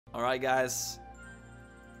All right, guys.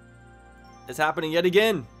 It's happening yet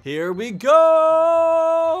again. Here we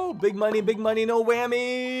go. Big money, no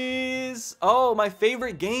whammies. Oh, my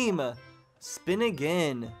favorite game. Spin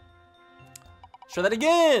again. Try that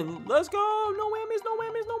again. Let's go. No whammies, no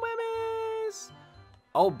whammies, no whammies.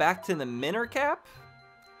 Oh, back to the Minish Cap.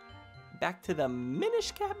 Back to the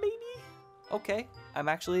Minish Cap, baby. Okay, I'm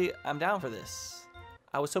down for this.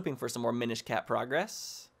 I was hoping for some more Minish Cap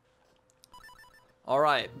progress. All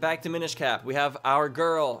right, back to Minish Cap. We have our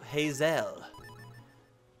girl, Hazel.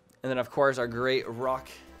 And then, of course, our great rock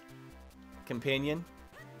companion.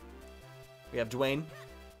 We have Dwayne,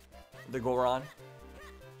 the Goron.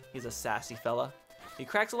 He's a sassy fella. He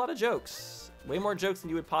cracks a lot of jokes. Way more jokes than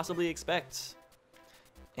you would possibly expect.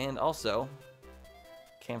 And also,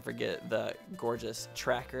 can't forget the gorgeous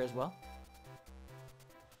Tracker as well.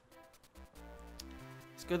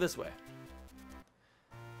 Let's go this way.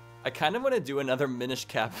 I kind of want to do another Minish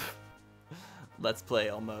Cap Let's Play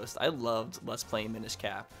almost. I loved Let's Playing Minish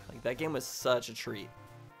Cap. Like, that game was such a treat.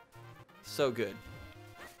 So good.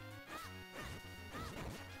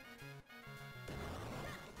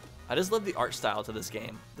 I just love the art style to this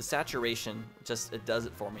game. The saturation, it does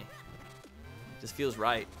it for me. It just feels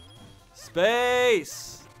right.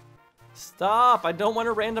 Space! Stop! I don't want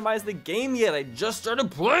to randomize the game yet. I just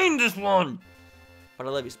started playing this one! But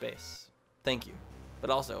I love you, Space. Thank you. But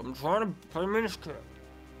also, I'm trying to play Minish Cap.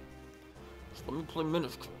 Just let me play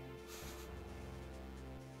Minish Cap.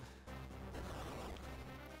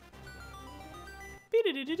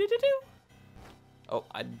 Oh,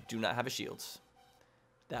 I do not have a shield.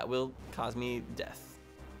 That will cause me death.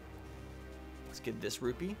 Let's get this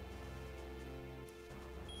rupee.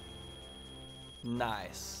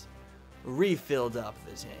 Nice. Refilled up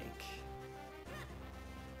the tank.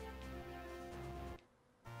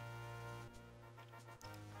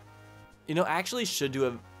 You know, I actually should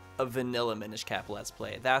do a vanilla Minish Cap Let's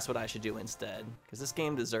Play. That's what I should do instead. Because this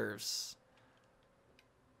game deserves...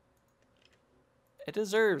 It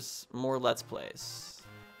deserves more Let's Plays.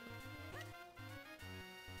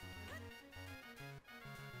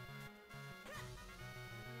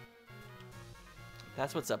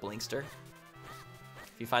 That's what's up, Linkster.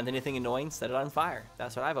 If you find anything annoying, set it on fire.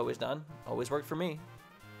 That's what I've always done. Always worked for me.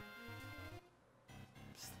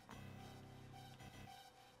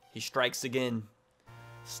 He strikes again.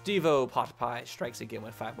 Steve-O Pot Pie strikes again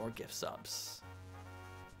with 5 more gift subs.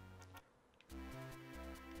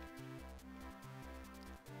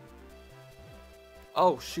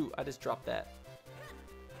 Oh, shoot. I just dropped that.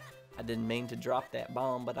 I didn't mean to drop that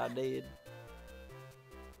bomb, but I did.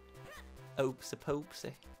 Oopsie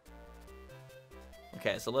poopsie.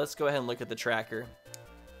 Okay, so let's go ahead and look at the tracker.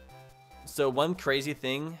 So one crazy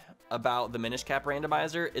thing about the Minish Cap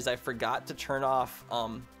randomizer is I forgot to turn off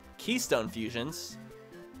keystone fusions.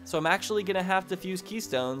 So I'm actually gonna have to fuse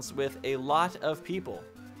keystones with a lot of people.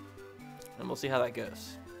 And we'll see how that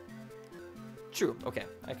goes. True, okay,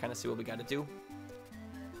 I kind of see what we gotta do.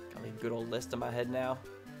 Got a good old list in my head now.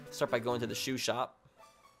 Start by going to the shoe shop.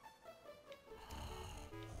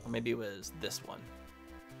 Or maybe it was this one.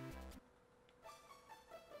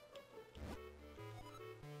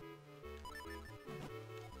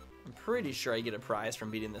 I'm pretty sure I get a prize from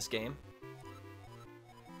beating this game.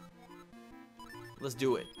 Let's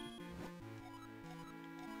do it.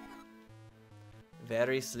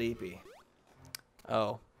 Very sleepy.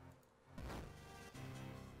 Oh.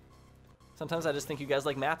 Sometimes I just think you guys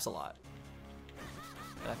like maps a lot.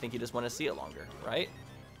 And I think you just want to see it longer, right?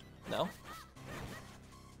 No?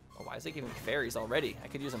 Oh, why is it giving me fairies already? I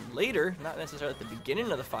could use them later, not necessarily at the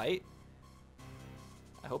beginning of the fight.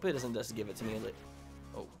 I hope it doesn't just give it to me.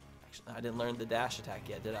 Oh, actually, I didn't learn the dash attack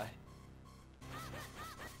yet, did I?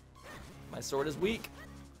 My sword is weak.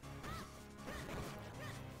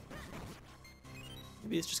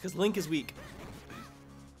 Maybe it's just because Link is weak.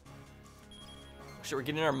 Sure, we're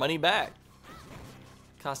getting our money back.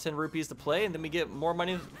 Cost 10 rupees to play, and then we get more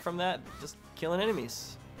money from that just killing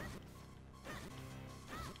enemies.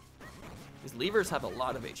 These levers have a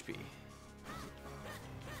lot of HP.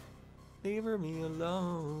 Leave me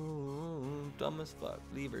alone. Dumb as fuck.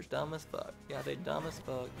 Levers dumb as fuck. Yeah, they dumb as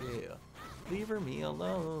fuck. Yeah. Leave me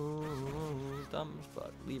alone. Dumb as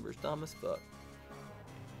fuck. Levers dumb as fuck.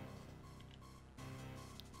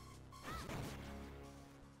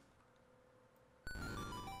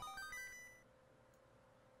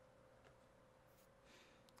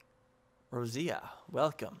 Rosia,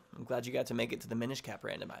 welcome. I'm glad you got to make it to the Minish Cap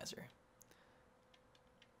randomizer.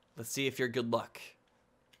 Let's see if you're good luck.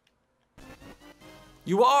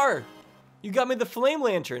 You are! You got me the flame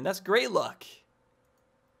lantern. That's great luck.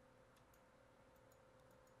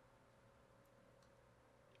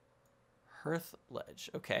 Hearth ledge.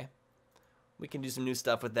 Okay. We can do some new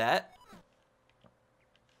stuff with that.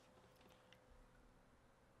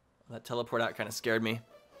 That teleport out kind of scared me.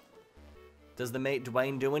 Does the mate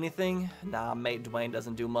Dwayne do anything? Nah, mate Dwayne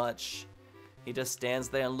doesn't do much. He just stands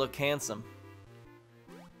there and look handsome.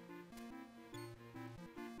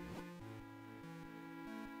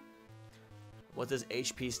 What does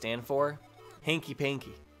HP stand for? Hanky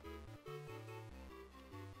Panky.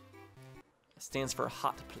 It stands for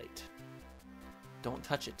hot plate. Don't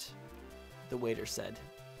touch it, the waiter said.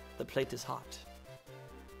 The plate is hot.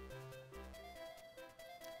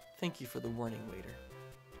 Thank you for the warning, waiter.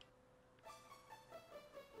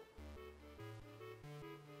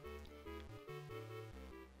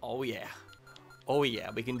 Oh yeah. Oh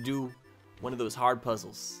yeah, we can do one of those hard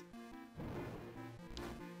puzzles.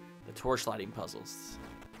 The torch lighting puzzles.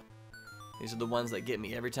 These are the ones that get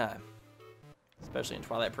me every time. Especially in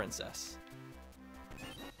Twilight Princess.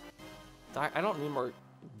 I don't need more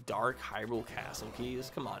dark Hyrule Castle keys.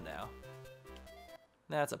 Come on now.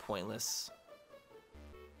 That's a pointless.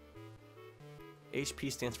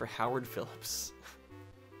 HP stands for Howard Phillips.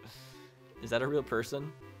 Is that a real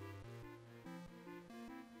person?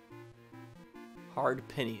 Hard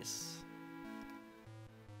pennies.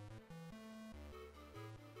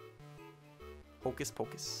 Hocus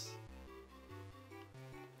Pocus.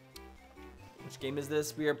 Which game is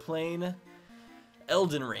this? We are playing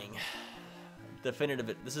Elden Ring.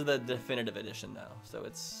 Definitive. This is the definitive edition though, so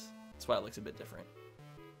that's why it looks a bit different.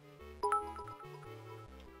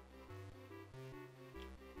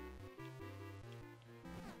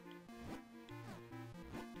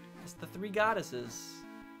 It's the three goddesses.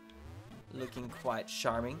 Looking quite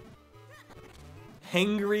charming.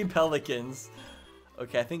 Hangry Pelicans.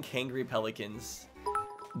 Okay, I think Hangry Pelicans.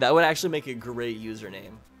 That would actually make a great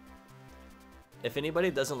username. If anybody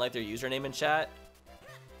doesn't like their username in chat,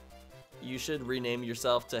 you should rename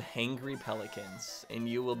yourself to Hangry Pelicans, and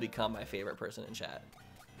you will become my favorite person in chat.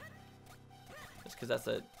 Just because that's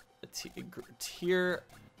an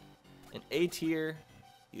A tier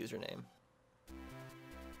username.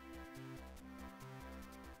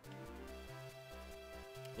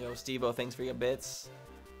 Yo, Steve-O, thanks for your bits.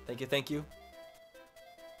 Thank you, thank you.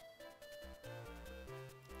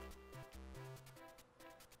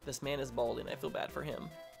 This man is balding. I feel bad for him.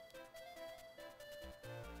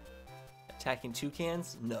 Attacking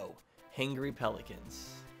toucans? No. Hangry Pelicans.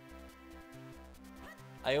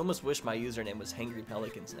 I almost wish my username was Hangry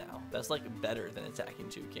Pelicans now. That's like better than attacking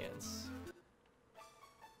toucans.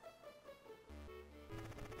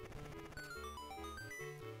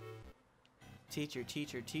 Teacher,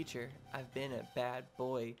 teacher, teacher, I've been a bad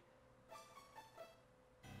boy.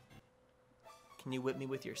 Can you whip me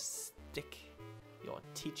with your stick? Your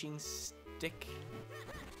teaching stick?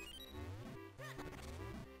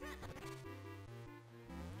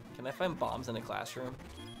 Can I find bombs in a classroom?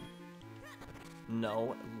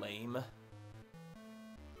 No, lame.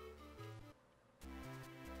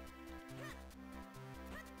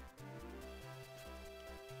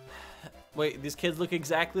 Wait, these kids look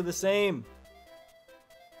exactly the same.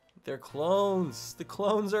 They're clones. The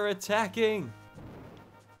clones are attacking.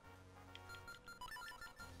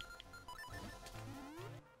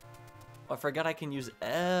 Oh, I forgot I can use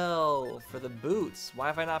L for the boots. Why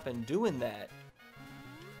have I not been doing that?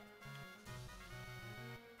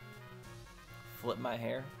 Flip my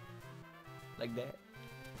hair. Like that.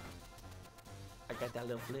 I got that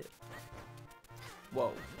little flip.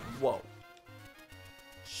 Whoa, whoa.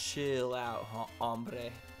 Chill out,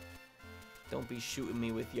 hombre. Don't be shooting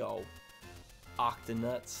me with yo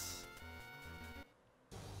octonuts.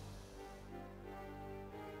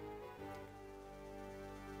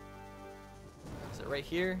 Is it right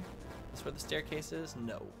here? Is this where the staircase is?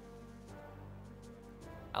 No.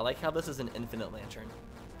 I like how this is an infinite lantern.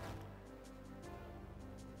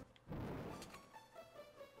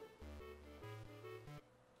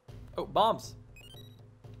 Oh, bombs.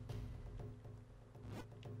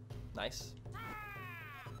 Nice.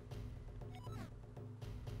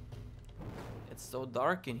 It's so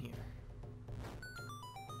dark in here.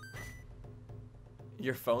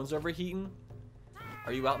 Your phone's overheating?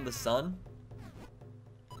 Are you out in the sun?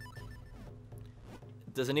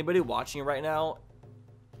 Does anybody watching right now?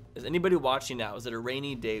 Is anybody watching now? Is it a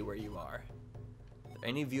rainy day where you are? Are there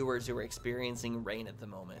any viewers who are experiencing rain at the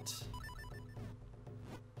moment?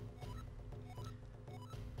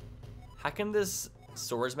 How come this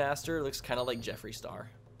Swords Master looks kind of like Jeffree Star?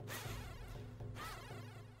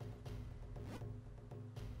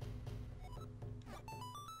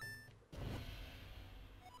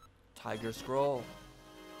 Tiger Scroll.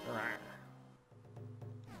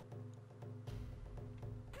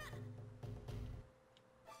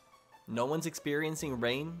 No one's experiencing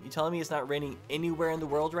rain? You telling me it's not raining anywhere in the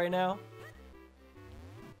world right now?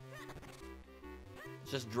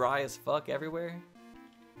 It's just dry as fuck everywhere?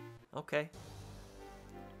 Okay.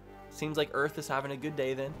 Seems like Earth is having a good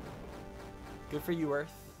day then. Good for you,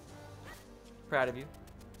 Earth. Proud of you.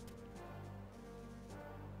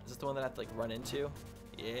 Is this the one that I have to like run into?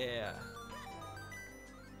 Yeah.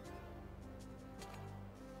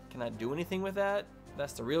 Can I do anything with that?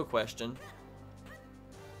 That's the real question.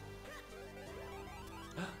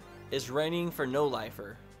 It's raining for no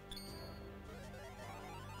lifer.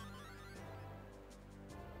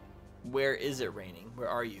 Where is it raining? Where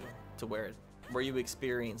are you? Where are you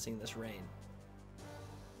experiencing this rain?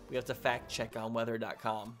 We have to fact check on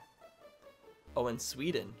weather.com. Oh, in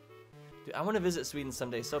Sweden. Dude, I want to visit Sweden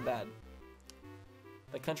someday so bad.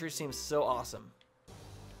 The country seems so awesome.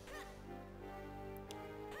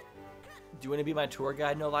 Do you want to be my tour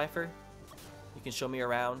guide, no lifer? You can show me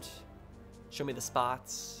around. Show me the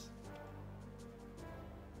spots.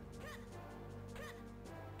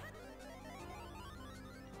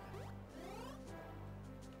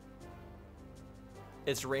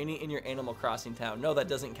 It's raining in your Animal Crossing town. No, that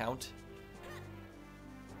doesn't count.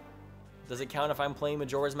 Does it count if I'm playing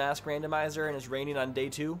Majora's Mask Randomizer and it's raining on day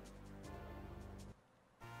 2?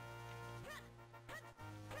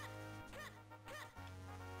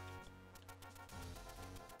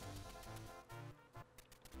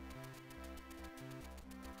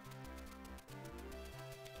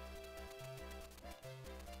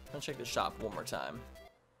 I'm gonna check the shop one more time.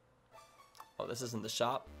 Oh, this isn't the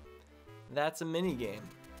shop. That's a mini game.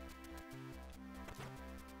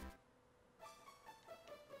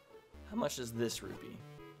 How much is this rupee?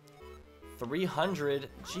 300.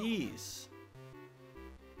 Jeez.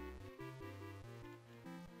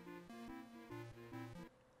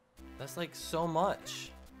 That's like so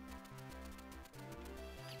much.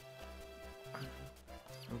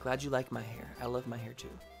 I'm glad you like my hair. I love my hair too.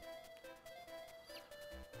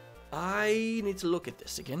 I need to look at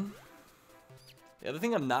this again. The other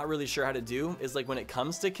thing I'm not really sure how to do is like when it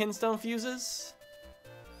comes to kinstone fuses,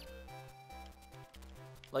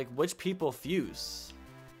 like which people fuse?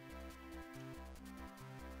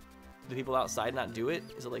 Do people outside not do it?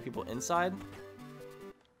 Is it like people inside?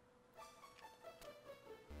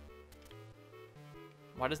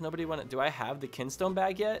 Why does nobody want to? Do I have the kinstone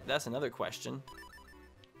bag yet? That's another question.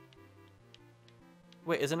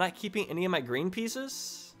 Wait, is it not keeping any of my green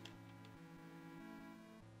pieces?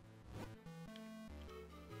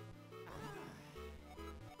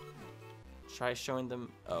 Try showing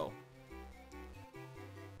them. Oh.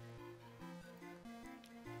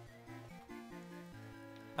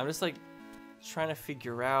 I'm just like trying to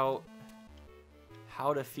figure out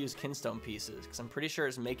how to fuse kinstone pieces because I'm pretty sure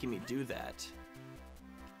it's making me do that.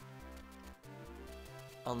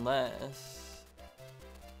 Unless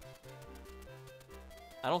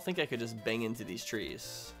I don't think I could just bang into these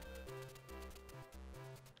trees.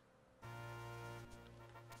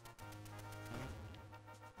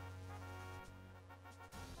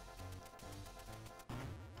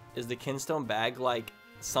 Is the kinstone bag like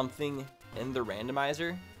something in the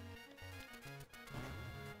randomizer?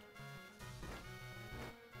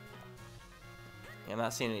 Yeah, I'm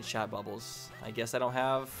not seeing any chat bubbles. I guess I don't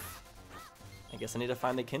have. I guess I need to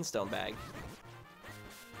find the kinstone bag.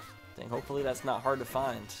 Dang, hopefully that's not hard to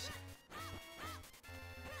find.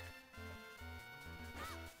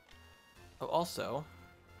 Oh, also,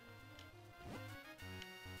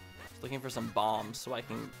 looking for some bombs so I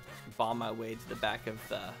can bomb my way to the back of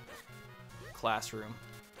the classroom.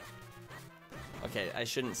 Okay, I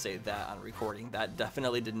shouldn't say that on recording. That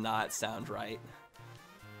definitely did not sound right.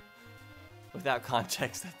 Without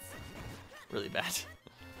context, that's really bad.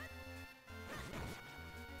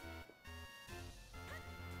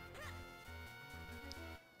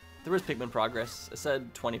 There was Pikmin progress. It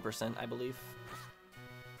said 20%, I believe.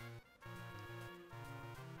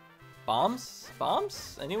 Bombs?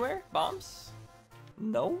 Bombs? Anywhere? Bombs?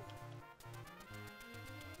 No?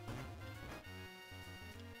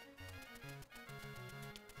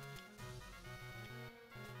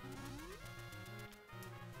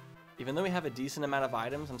 Even though we have a decent amount of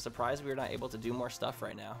items, I'm surprised we're not able to do more stuff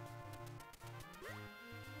right now.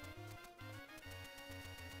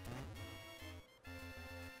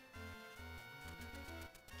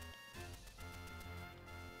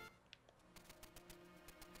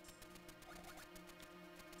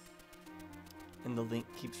 And the link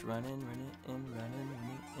keeps running in.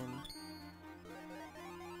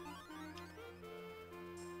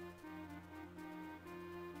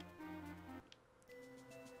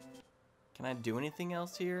 Can I do anything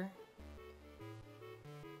else here?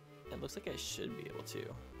 It looks like I should be able to.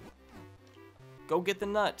 Go get the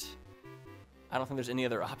nut. I don't think there's any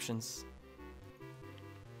other options.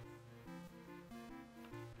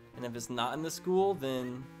 And if it's not in the school,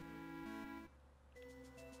 then...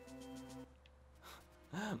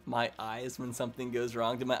 my eyes when something goes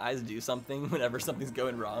wrong. Do my eyes do something whenever something's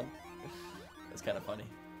going wrong? That's kind of funny.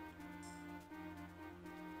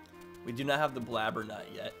 We do not have the blabber nut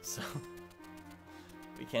yet, so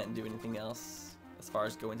we can't do anything else as far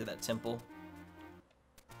as going to that temple.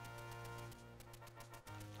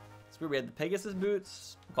 It's weird. We had the Pegasus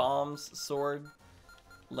boots, bombs, sword,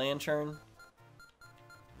 lantern,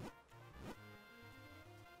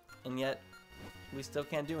 and yet we still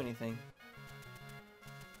can't do anything.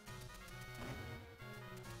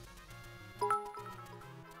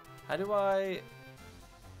 How do I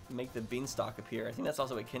make the beanstalk appear? I think that's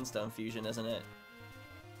also a kinstone fusion, isn't it?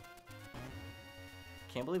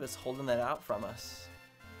 Can't believe it's holding that out from us.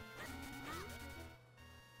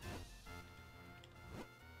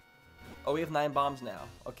 Oh, we have 9 bombs now.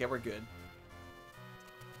 Okay, we're good.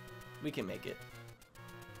 We can make it.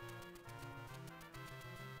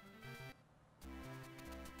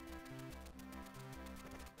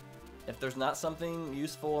 If there's not something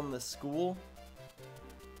useful in the school,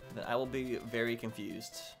 then I will be very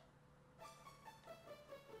confused.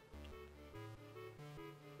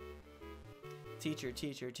 Teacher,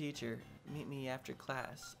 teacher, teacher, meet me after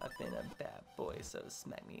class. I've been a bad boy, so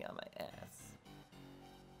smack me on my ass.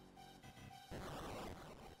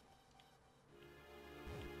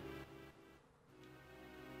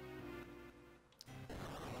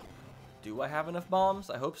 Do I have enough bombs?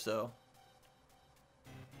 I hope so.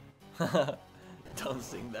 Don't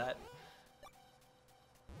sing that.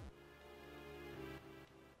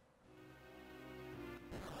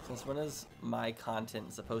 Since when is my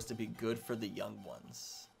content supposed to be good for the young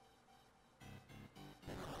ones?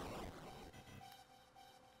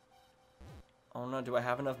 Oh no, do I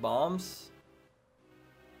have enough bombs?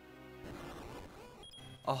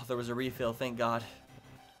 Oh, there was a refill, thank God.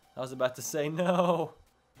 I was about to say no.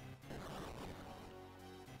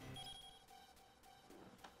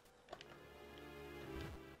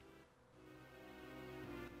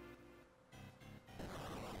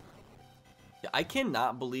 I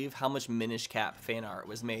cannot believe how much Minish Cap fan art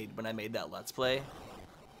was made when I made that Let's Play.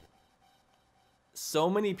 So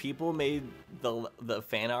many people made the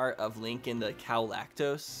fan art of Link in the cow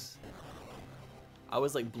lactose. I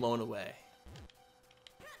was like blown away.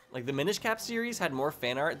 Like the Minish Cap series had more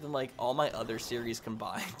fan art than like all my other series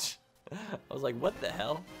combined. I was like, what the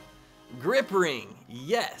hell? Grip ring,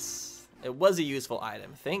 yes. It was a useful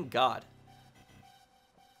item, thank God.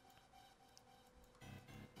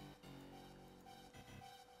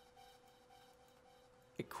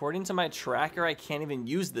 According to my tracker, I can't even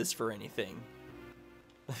use this for anything.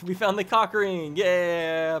 We found the cock ring!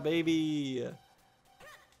 Yeah, baby!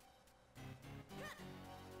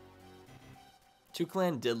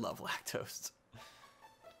 Toucan did love lactose.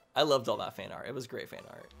 I loved all that fan art. It was great fan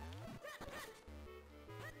art.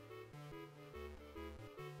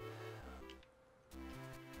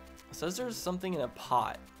 It says there's something in a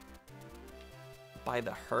pot by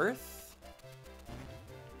the hearth?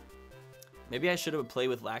 Maybe I should have played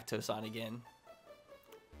with lactose on again.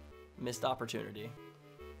 Missed opportunity.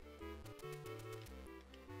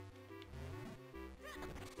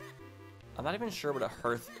 I'm not even sure what a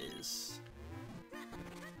hearth is.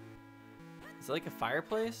 Is it like a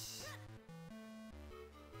fireplace?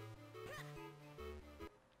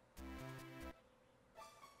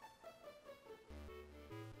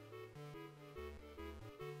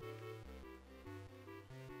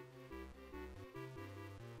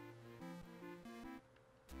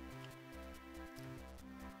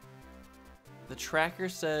 The tracker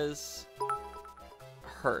says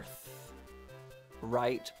hearth,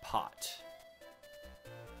 right pot.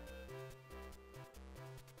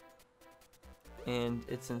 And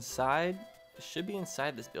it's inside, it should be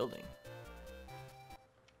inside this building.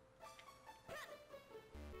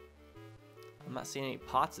 I'm not seeing any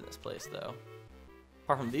pots in this place though.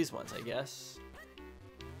 Apart from these ones, I guess.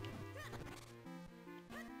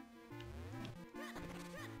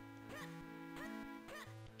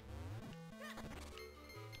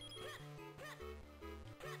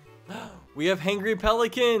 We have hangry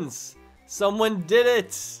pelicans! Someone did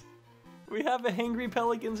it! We have a hangry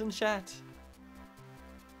pelicans in chat.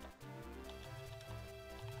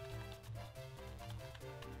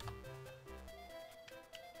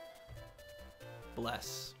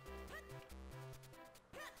 Bless.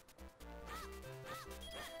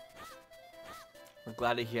 We're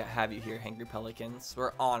glad to have you here, hangry pelicans.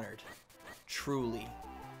 We're honored. Truly.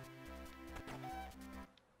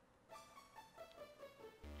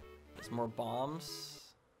 This Some more bombs.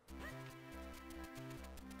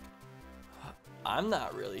 I'm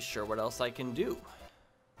not really sure what else I can do.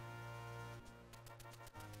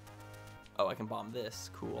 Oh, I can bomb this.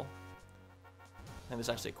 Cool. And there's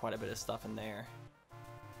actually quite a bit of stuff in there.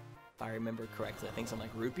 If I remember correctly, I think some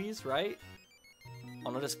like rupees, right?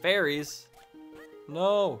 Oh no, just fairies.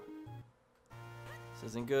 No. This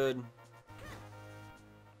isn't good.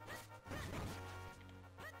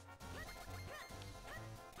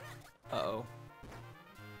 Uh-oh.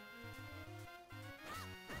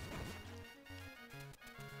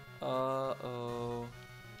 Uh-oh.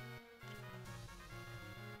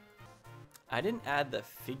 I didn't add the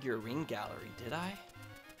figurine gallery, did I?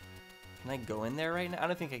 Can I go in there right now? I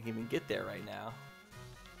don't think I can even get there right now.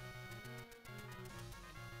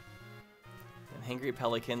 And Hangry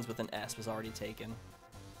Pelicans with an S was already taken.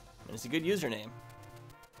 And it's a good username.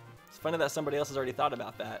 It's funny that somebody else has already thought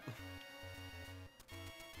about that.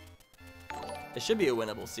 It should be a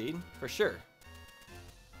winnable seed, for sure.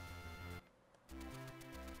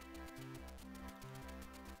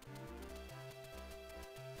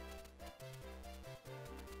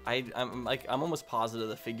 I'm almost positive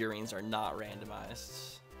the figurines are not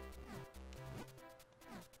randomized.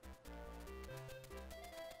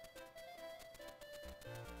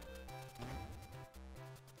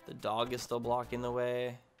 The dog is still blocking the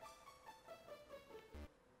way.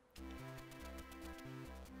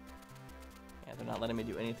 Yeah, they're not letting me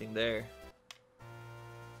do anything there.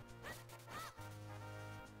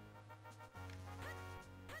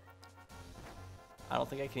 I don't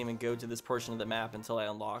think I can even go to this portion of the map until I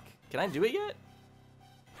unlock. Can I do it yet?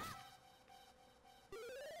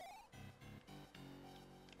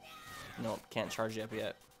 Nope, can't charge up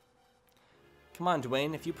yet. Come on,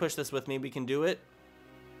 Dwayne, if you push this with me, we can do it.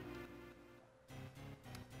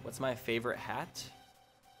 What's my favorite hat?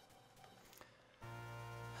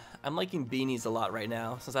 I'm liking beanies a lot right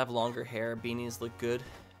now. Since I have longer hair, beanies look good.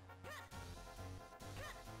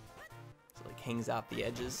 So it like hangs out the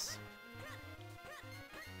edges.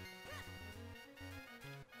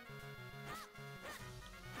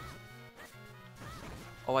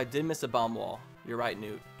 Oh, I did miss a bomb wall. You're right,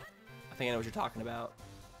 Newt. I think I know what you're talking about.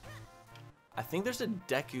 I think there's a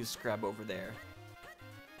Deku Scrub over there.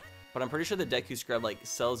 But I'm pretty sure the Deku Scrub, like,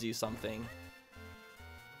 sells you something.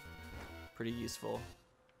 Pretty useful.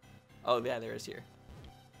 Oh, yeah, there is here.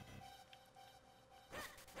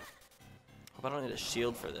 Hope I don't need a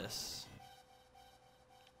shield for this.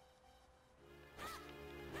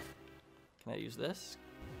 Can I use this?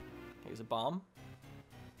 Can I use a bomb?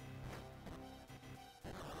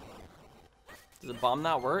 Does the bomb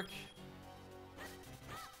not work?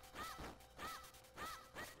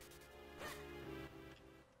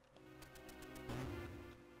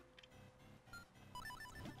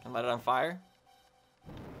 Can I light it on fire?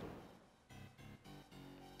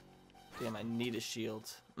 Damn, I need a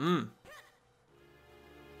shield.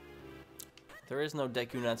 There is no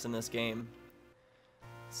Deku Nuts in this game.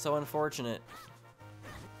 So unfortunate.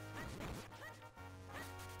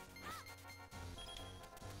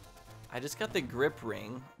 I just got the grip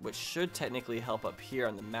ring, which should technically help up here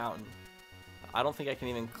on the mountain. I don't think I can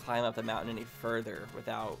even climb up the mountain any further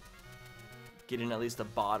without getting at least a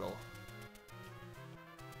bottle.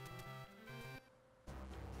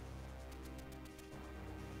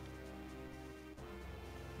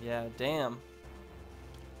 Yeah, damn.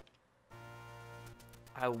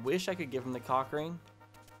 I wish I could give him the cock ring.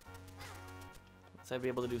 So I'd be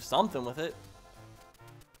able to do something with it.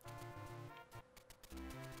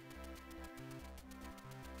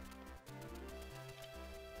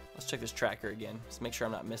 Let's check this tracker again. Just make sure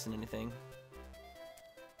I'm not missing anything.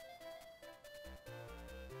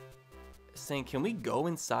 It's saying, can we go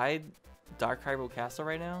inside Dark Hyrule Castle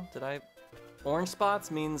right now? Did I? Orange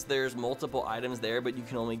spots means there's multiple items there, but you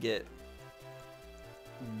can only get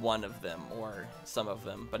one of them or some of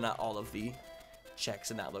them, but not all of the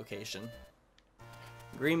checks in that location.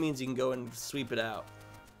 Green means you can go and sweep it out.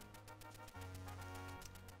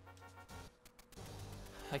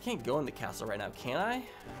 I can't go in the castle right now, can I?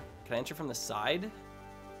 Can I enter from the side?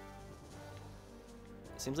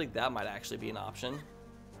 Seems like that might actually be an option.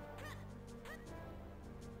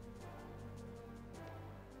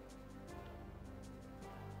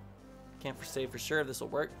 Can't say for sure if this will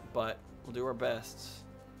work, but we'll do our best.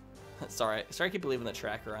 Sorry I keep leaving the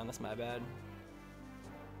tracker on. That's my bad.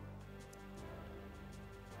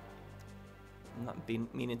 I'm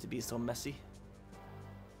not meaning to be so messy.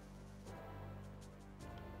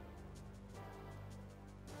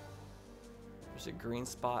 There's a green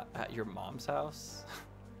spot at your mom's house.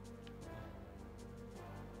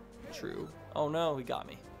 True. Oh no, he got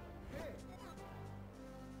me.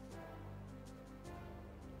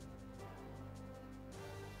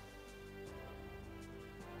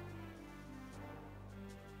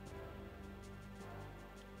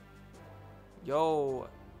 Yo,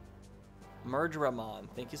 Murderamon,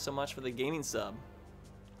 thank you so much for the gaming sub.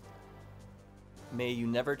 May you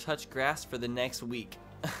never touch grass for the next week.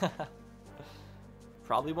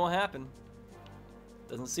 Probably won't happen.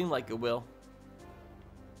 Doesn't seem like it will.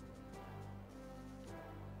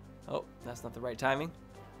 Oh, that's not the right timing.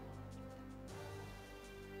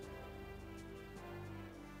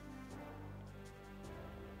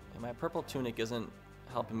 And my purple tunic isn't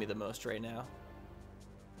helping me the most right now.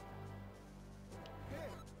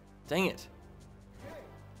 Dang it.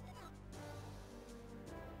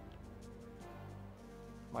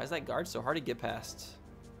 Why is that guard so hard to get past?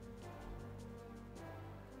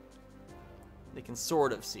 They can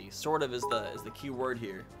sort of see. Sort of is the key word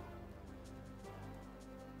here.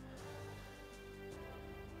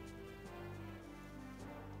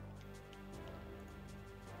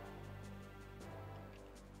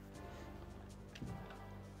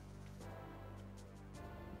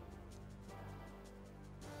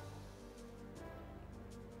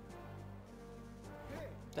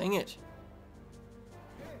 Dang it.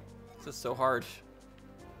 This is so hard.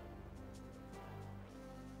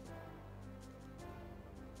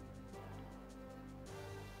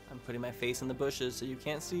 I'm putting my face in the bushes so you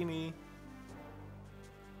can't see me.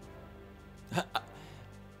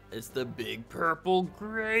 It's the big purple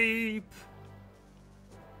grape.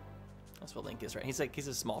 That's what Link is, right? He's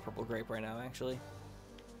a small purple grape right now, actually.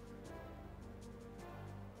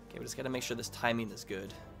 Okay, we just gotta make sure this timing is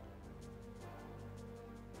good.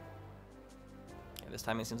 This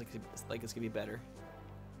time it seems like it's gonna be better.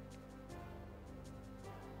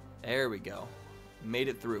 There we go. Made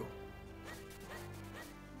it through.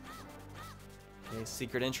 Okay,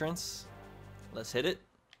 secret entrance. Let's hit it.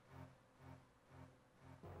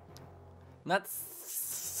 Not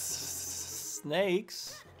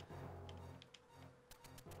snakes.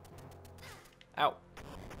 Ow.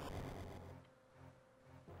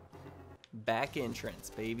 Back entrance,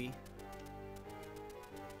 baby.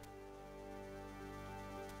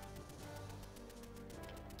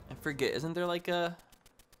 I forget, isn't there like a...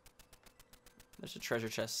 There's a treasure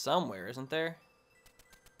chest somewhere, isn't there?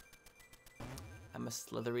 I'm a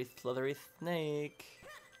slithery snake.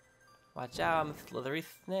 Watch out, I'm a slithery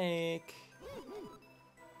snake.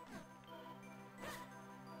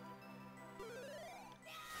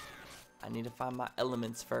 I need to find my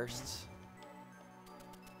elements first.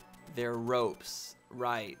 They're ropes,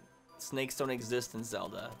 right. Snakes don't exist in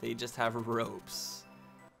Zelda. They just have ropes.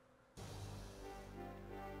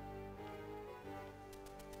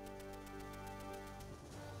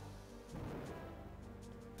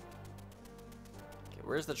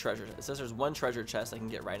 Where's the treasure? It says there's one treasure chest I can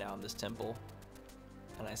get right now in this temple.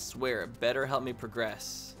 And I swear, it better help me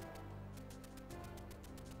progress.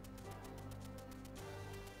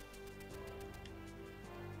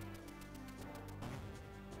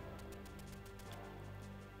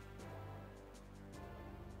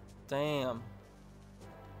 Damn.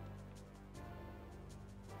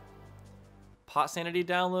 Pot Sanity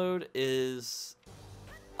download is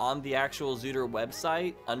on the actual Zooter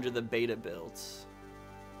website under the beta builds.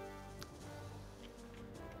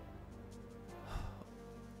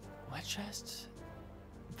 What chest?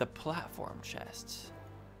 The platform chest.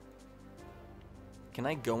 Can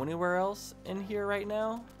I go anywhere else in here right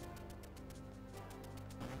now?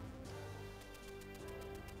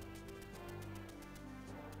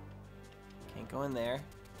 Can't go in there.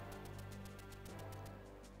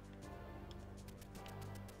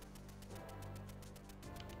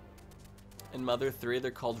 In Mother 3, they're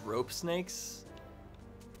called rope snakes.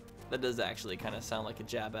 That does actually kind of sound like a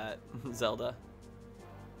jab at Zelda.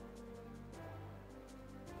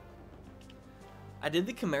 I did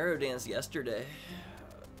the Camaro dance yesterday.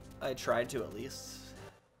 I tried to, at least.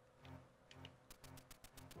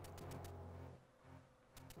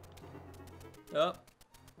 Oh.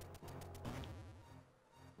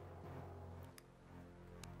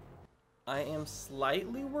 I am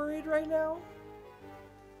slightly worried right now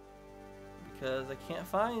because I can't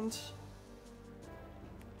find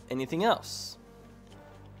anything else.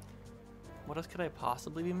 What else could I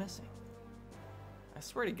possibly be missing? I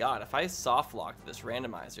swear to God, if I soft locked this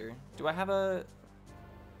randomizer, do I have a...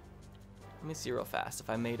 Let me see real fast if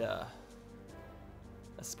I made a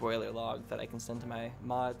spoiler log that I can send to my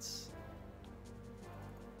mods.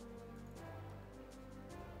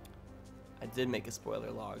 I did make a spoiler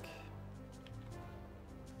log.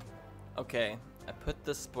 Okay, I put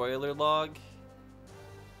the spoiler log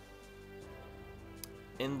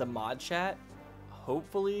in the mod chat.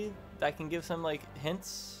 Hopefully that can give some like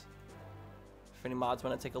hints. If any mods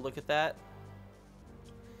want to take a look at that.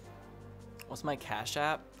 What's my Cash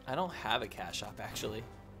App? I don't have a Cash App actually.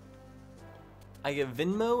 I get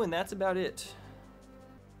Venmo, and that's about it.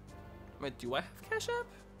 Wait, do I have Cash App?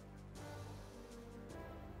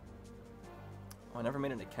 Oh, I never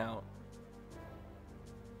made an account.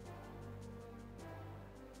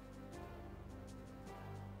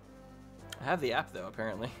 I have the app though,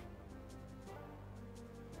 apparently.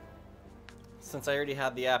 Since I already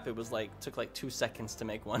had the app, it was like, took like 2 seconds to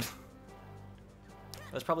make one.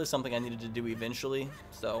 That's probably something I needed to do eventually,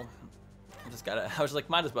 so I just gotta, I was like,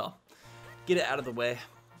 might as well get it out of the way.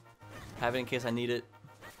 Have it in case I need it.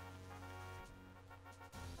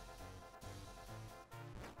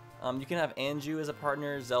 You can have Anju as a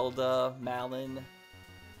partner, Zelda, Malin,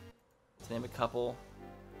 to name a couple.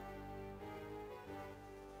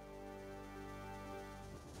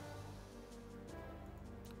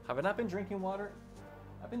 Have I not been drinking water?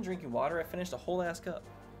 I've been drinking water. I finished a whole ass cup.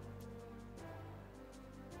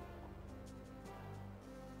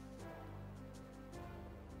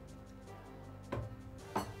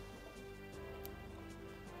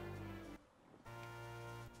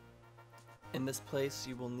 In this place,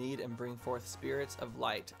 you will need and bring forth spirits of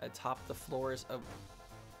light atop the floors of...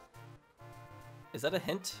 Is that a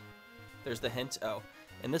hint? There's the hint. Oh.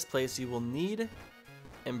 In this place, you will need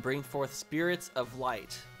and bring forth spirits of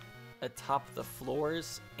light atop the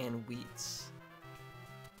floors and wheats.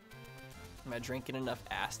 Am I drinking enough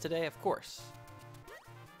ass today? Of course.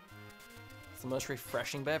 It's the most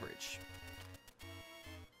refreshing beverage.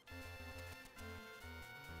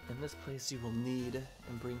 In this place you will need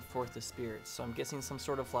and bring forth the spirits. So I'm guessing some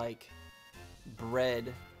sort of like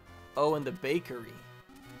bread. Oh, and the bakery.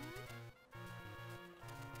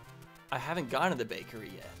 I haven't gone to the bakery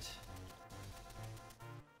yet.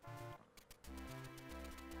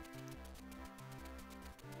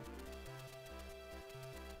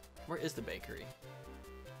 Where is the bakery?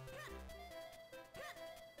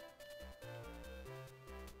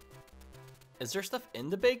 Is there stuff in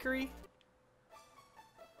the bakery?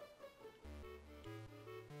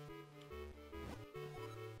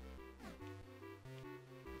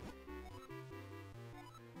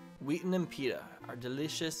 Wheaton and pita, our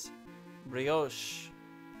delicious brioche.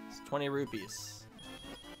 It's 20 rupees.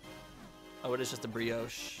 Oh, it is just a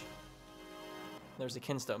brioche. There's a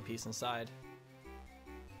kinstone piece inside.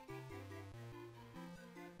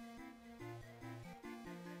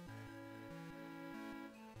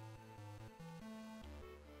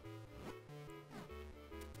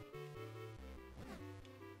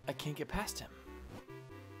 I can't get past him.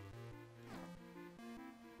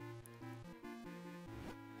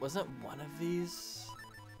 Wasn't one of these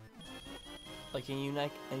like a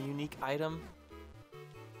unique item?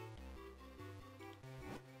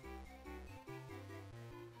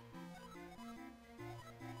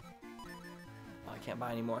 Oh, I can't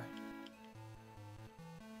buy anymore.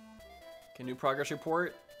 Okay, new progress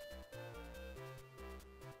report.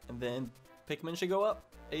 And then Pikmin should go up.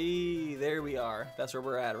 Hey, there we are. That's where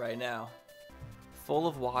we're at right now. Full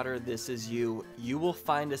of water, this is you. You will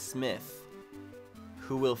find a smith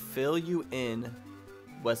who will fill you in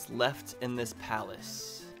what's left in this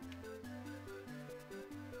palace.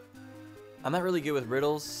 I'm not really good with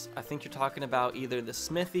riddles. I think you're talking about either the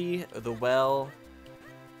smithy, the well,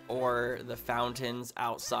 or the fountains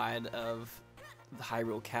outside of the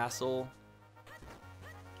Hyrule Castle.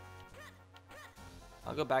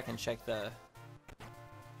 I'll go back and check the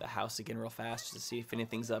house again real fast just to see if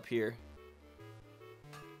anything's up here.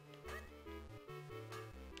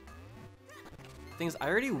 Things I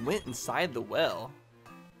already went inside the well.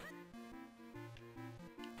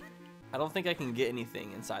 I don't think I can get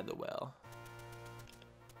anything inside the well.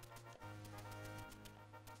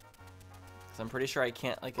 'Cause I'm pretty sure I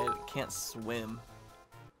can't swim.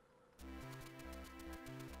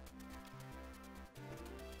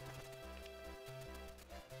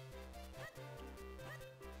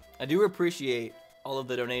 I do appreciate all of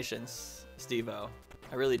the donations, Steve-O.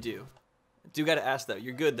 I really do. Do gotta ask though,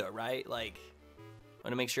 you're good though, right? Like, I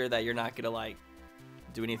wanna make sure that you're not gonna like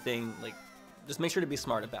do anything, like, just make sure to be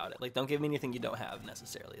smart about it. Like, don't give me anything you don't have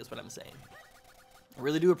necessarily, is what I'm saying. I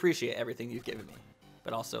really do appreciate everything you've given me.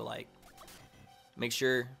 But also, like, make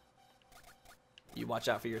sure you watch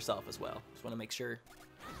out for yourself as well. Just wanna make sure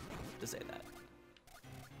to say that.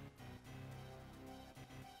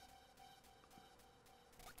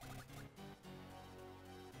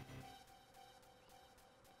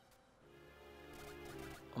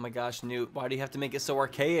 Oh my gosh, Newt, why do you have to make it so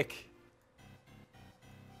archaic?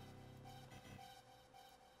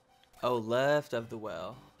 Oh, left of the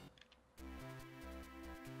well.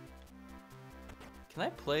 Can I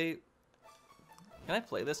play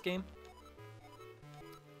this game?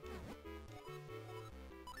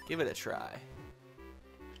 Give it a try.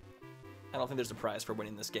 I don't think there's a prize for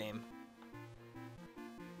winning this game.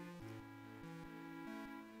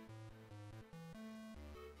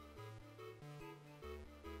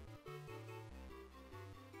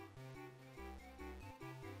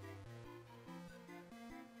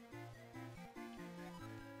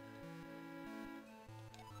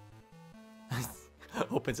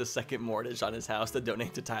 Opens a second mortgage on his house to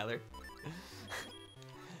donate to Tyler.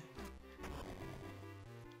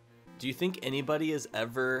 Do you think anybody has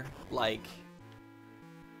ever, like,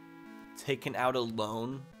 taken out a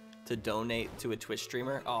loan to donate to a Twitch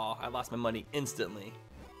streamer? Oh, I lost my money instantly.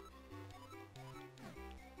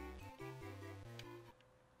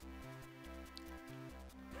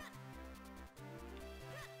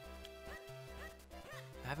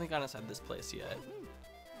 I haven't gone inside this place yet.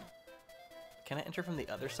 Can I enter from the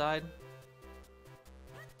other side?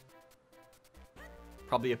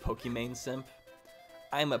 Probably a Pokimane simp.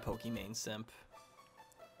 I'm a Pokimane simp.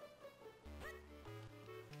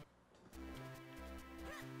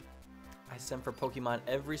 I simp for Pokemon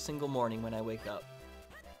every single morning when I wake up.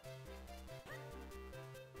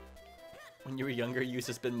 When you were younger, you used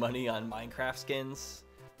to spend money on Minecraft skins.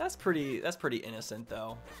 That's pretty innocent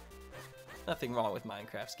though. Nothing wrong with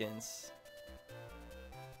Minecraft skins.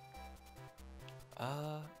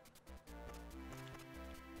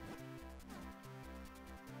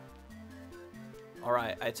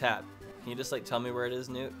 Alright, I tap. Can you just like tell me where it is,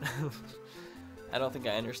 Newt? I don't think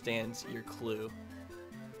I understand your clue.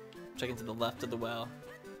 Checking to the left of the well.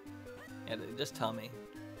 Yeah, just tell me.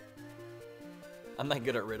 I'm not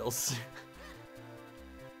good at riddles.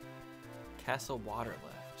 Castle water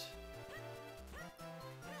left.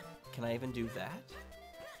 Can I even do that?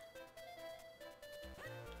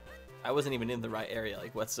 I wasn't even in the right area,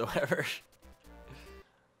 like, whatsoever.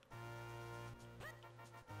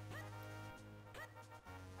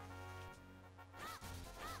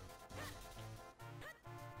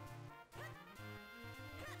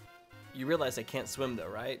 You realize I can't swim though,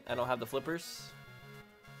 right? I don't have the flippers.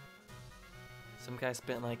 Some guy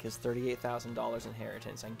spent like his $38,000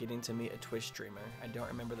 inheritance on getting to meet a Twitch streamer. I don't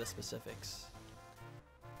remember the specifics.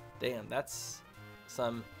 Damn, that's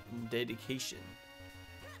some dedication.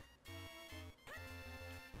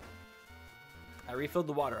 I refilled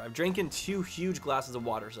the water. I've drinking 2 huge glasses of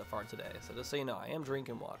water so far today. So just so you know, I am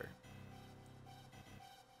drinking water.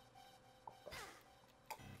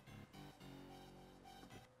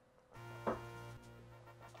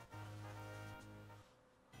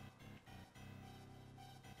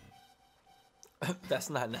 That's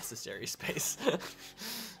not necessary space.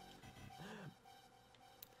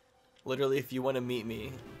 Literally, if you want to meet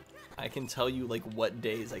me, I can tell you like what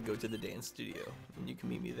days I go to the dance studio, and you can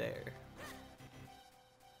meet me there.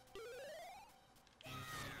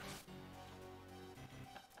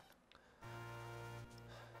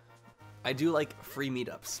 I do like free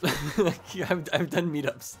meetups. I've done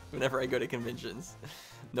meetups whenever I go to conventions.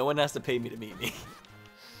 No one has to pay me to meet me.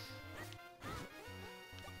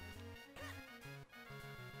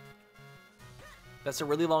 That's a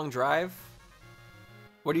really long drive.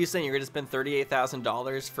 What are you saying? You're gonna spend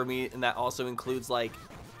 $38,000 for me, and that also includes like,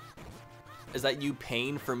 is that you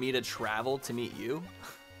paying for me to travel to meet you?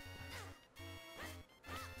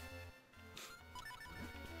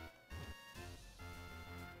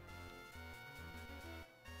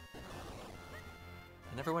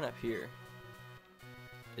 I never went up here.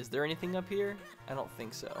 Is there anything up here? I don't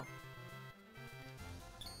think so.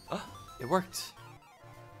 Oh, it worked.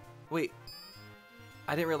 Wait.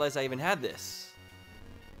 I didn't realize I even had this.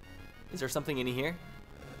 Is there something in here?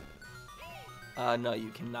 No, you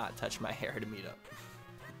cannot touch my hair to meet up.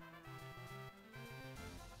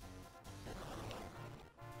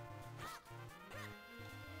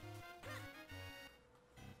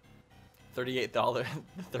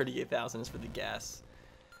 $38,000 is for the gas.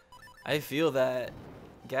 I feel that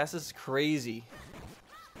gas is crazy.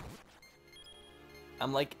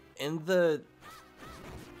 I'm like in the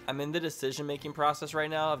decision-making process right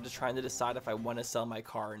now of just trying to decide if I want to sell my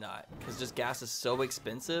car or not, because just gas is so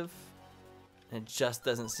expensive and it just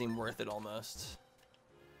doesn't seem worth it almost.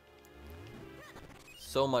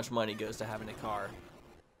 So much money goes to having a car,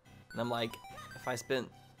 and I'm like, if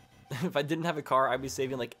I didn't have a car, I'd be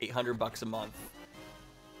saving like $800 a month.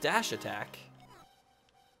 Dash attack.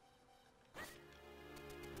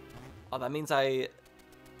 Oh, that means I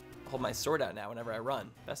hold my sword out now whenever I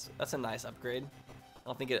run. That's a nice upgrade. I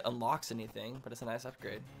don't think it unlocks anything, but it's a nice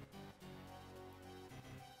upgrade.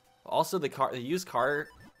 Also, the car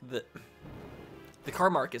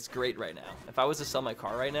market's great right now. If I was to sell my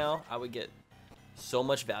car right now, I would get so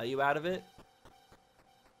much value out of it,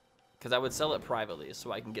 because I would sell it privately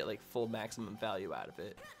so I can get like full maximum value out of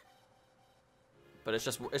it. but it's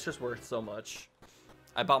just worth so much.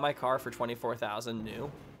 I bought my car for $24,000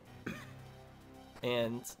 new,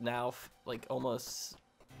 and now like almost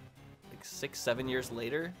like 6-7 years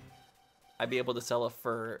later, I'd be able to sell it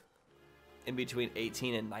for in between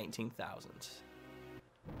 18 and 19,000.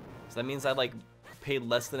 So that means I like paid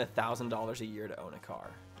less than $1,000 a year to own a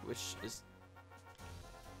car, which is,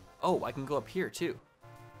 oh, I can go up here too.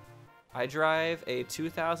 I drive a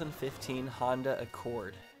 2015 Honda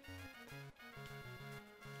Accord.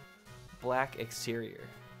 Black exterior.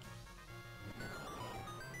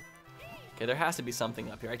 Okay, there has to be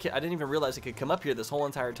something up here. I didn't even realize it could come up here this whole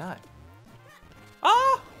entire time.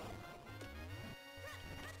 Ah!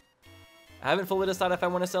 I haven't fully decided if I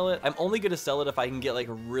want to sell it. I'm only going to sell it if I can get like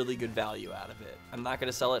a really good value out of it. I'm not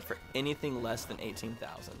going to sell it for anything less than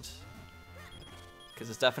 18,000 because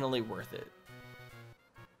it's definitely worth it.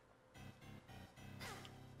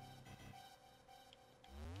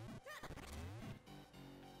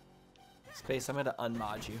 Space, I'm gonna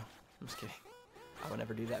unmod you. I'm just kidding. I would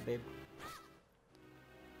never do that, babe.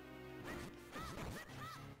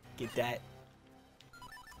 Get that.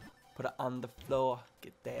 Put it on the floor.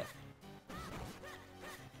 Get that.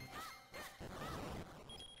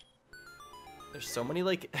 There's so many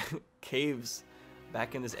like caves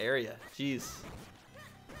back in this area. Jeez.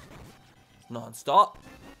 Non-stop.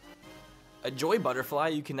 A joy butterfly,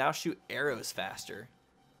 you can now shoot arrows faster.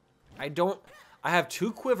 I have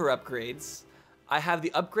 2 quiver upgrades. I have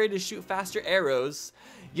the upgrade to shoot faster arrows,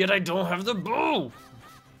 yet I don't have the bow.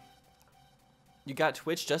 You got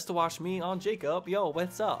Twitch just to watch me on Jacob. Yo,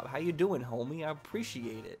 what's up? How you doing, homie? I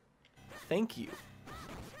appreciate it. Thank you.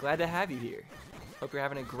 Glad to have you here. Hope you're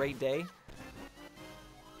having a great day.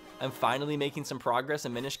 I'm finally making some progress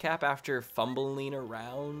in Minish Cap after fumbling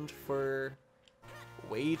around for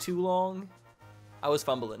way too long. I was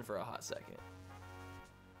fumbling for a hot second.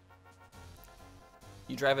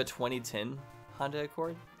 You drive a 2010 Honda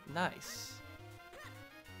Accord? Nice.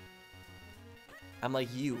 I'm like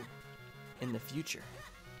you in the future.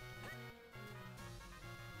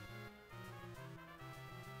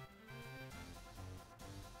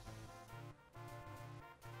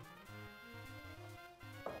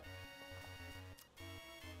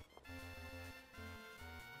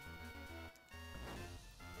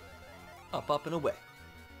 Up and away.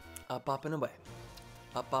 Up and away.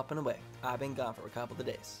 Up and away. I've been gone for a couple of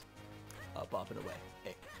days. Up and away.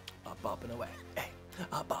 Hey. Up and away. Hey.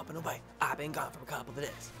 Up and away. I've been gone for a couple of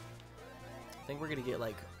days. I think we're gonna get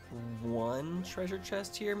like 1 treasure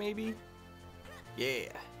chest here, maybe? Yeah.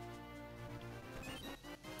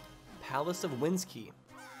 Palace of Windsky.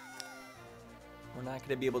 We're not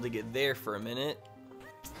gonna be able to get there for a minute.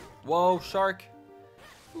 Whoa, shark.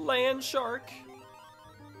 Land shark.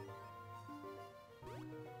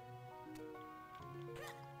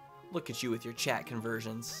 Look at you with your chat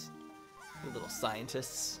conversions. You little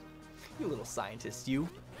scientists. You little scientists, you.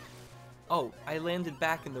 Oh, I landed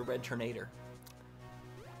back in the red tornado.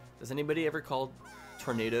 Does anybody ever call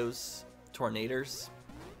tornadoes tornadors?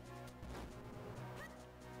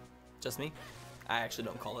 Just me? I actually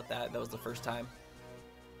don't call it that. That was the first time.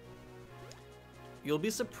 You'll be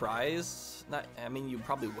surprised. I mean, you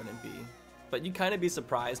probably wouldn't be. But you kind of be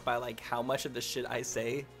surprised by like how much of the shit I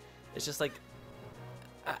say. It's just like,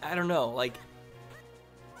 I don't know, like,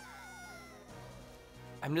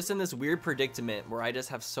 I'm just in this weird predicament where I just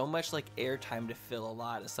have so much like airtime to fill a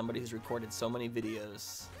lot as somebody who's recorded so many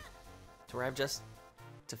videos, to where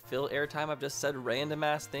to fill airtime, I've just said random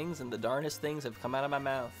ass things and the darnest things have come out of my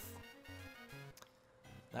mouth.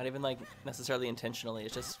 Not even like necessarily intentionally,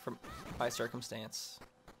 it's just by circumstance.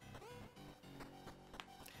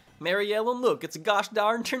 Mary Ellen, look, it's a gosh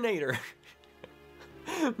darn tornado.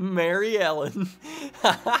 Mary Ellen.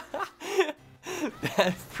 That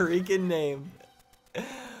freaking name.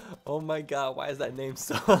 Oh my god, why is that name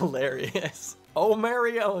so hilarious? Oh,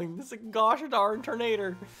 Mary Ellen, this is a gosh darn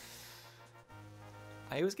tornado.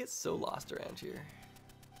 I always get so lost around here.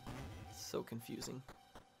 It's so confusing.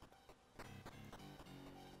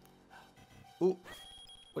 Ooh,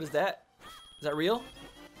 what is that? Is that real?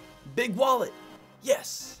 Big wallet.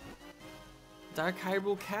 Yes. Dark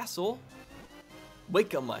Hyrule Castle.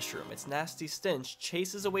 Wicca mushroom. Its nasty stench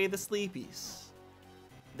chases away the sleepies.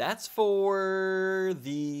 That's for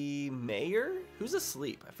the mayor? Who's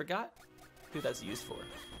asleep? I forgot who that's used for.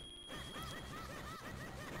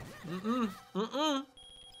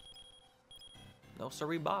 No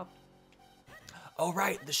sorry, Bob. Oh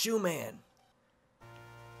right, the shoe man.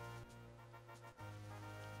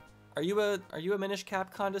 Are you a Minish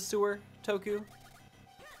Cap connoisseur, Toku?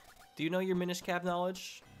 Do you know your Minish Cap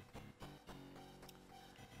knowledge?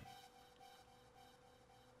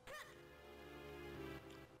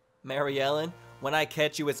 Mary Ellen, when I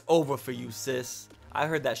catch you, it's over for you, sis. I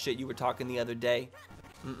heard that shit you were talking the other day.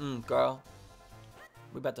 Girl.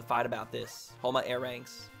 We about to fight about this. Hold my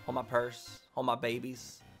earrings. Hold my purse. Hold my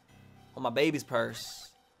babies. Hold my baby's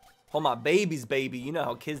purse. Hold my baby's baby. You know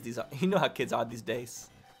how kids are these days.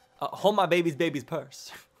 Hold my baby's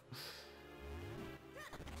purse.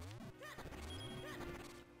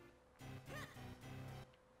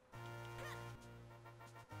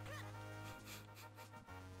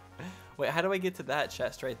 Wait, how do I get to that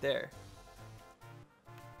chest right there?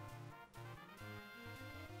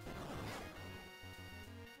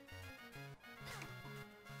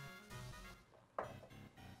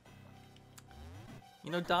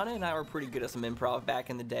 You know, Donna and I were pretty good at some improv back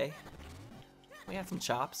in the day. We had some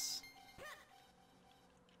chops.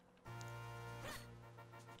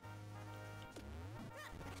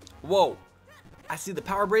 Whoa! I see the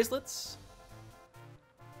power bracelets.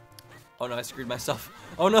 Oh no, I screwed myself.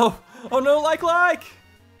 Oh no! Oh no, like!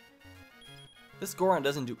 This Goron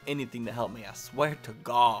doesn't do anything to help me, I swear to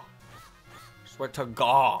God. I swear to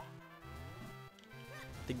God.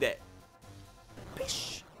 Take that.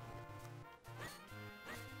 Bish!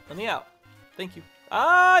 Let me out. Thank you.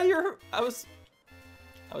 Ah, I was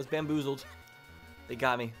bamboozled. They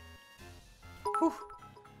got me. Whew.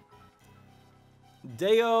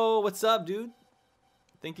 Deo, what's up, dude?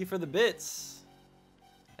 Thank you for the bits.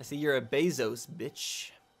 I see you're a Bezos,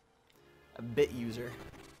 bitch. A bit user.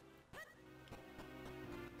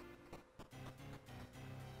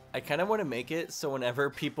 I kind of want to make it so whenever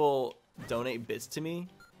people donate bits to me,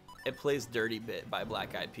 it plays Dirty Bit by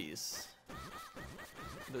Black Eyed Peas.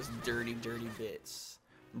 Those dirty, dirty bits.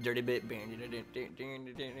 Dirty bit. Oh,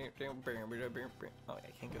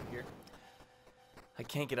 I can't go here. I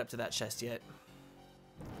can't get up to that chest yet.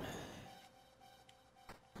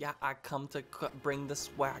 Yeah, I come to bring the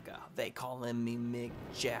swagger. They calling me Mick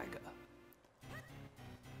Jagger.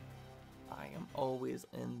 I am always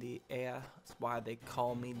in the air. That's why they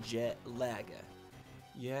call me Jet Lagger.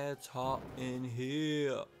 Yeah, it's hot in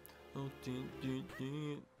here.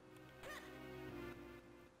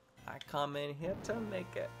 I come in here to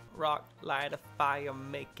make it rock, light a fire,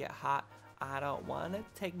 make it hot. I don't want to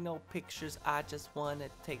take no pictures. I just want to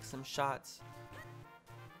take some shots.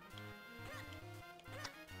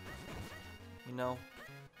 You know,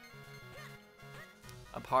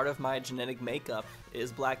 a part of my genetic makeup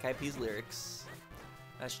is Black Eyed Peas lyrics.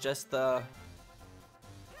 That's just the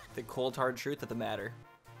cold hard truth of the matter.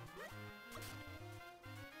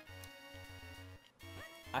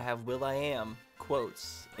 I have will.i.am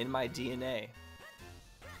quotes in my DNA.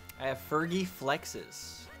 I have Fergie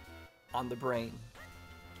flexes on the brain.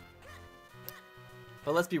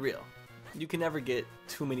 But let's be real, you can never get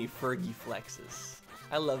too many Fergie flexes.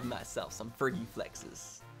 I love myself some Fergie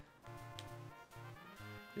flexes.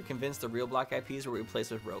 You're convinced the real Black Eyed Peas were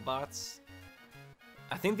replaced with robots?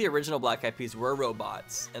 I think the original Black Eyed Peas were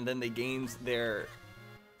robots, and then they gained their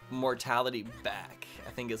mortality back. I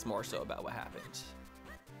think it's more so about what happened.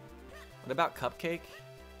 What about Cupcake?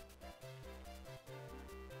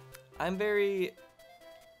 I'm very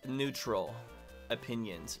neutral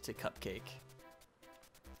opinions to Cupcake.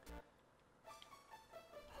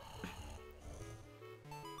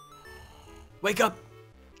 Wake up!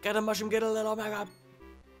 Get a mushroom, get a little makeup.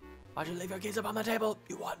 Why'd you leave your keys up on the table?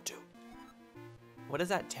 You want to. What is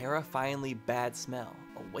that terrifyingly bad smell?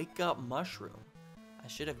 A wake up mushroom. I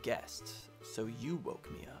should have guessed, so you woke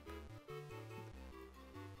me up.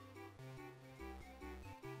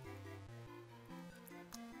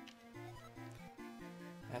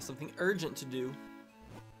 I have something urgent to do.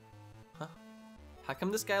 Huh? How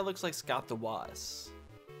come this guy looks like Scott the Woz?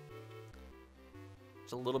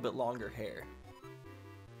 Just a little bit longer hair.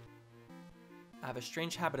 I have a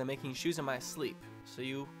strange habit of making shoes in my sleep, so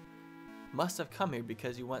you must have come here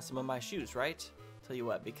because you want some of my shoes, right? Tell you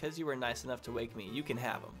what, because you were nice enough to wake me, you can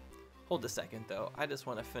have them. Hold a second though, I just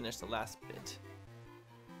want to finish the last bit.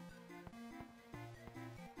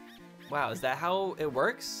 Wow, is that how it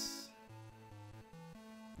works?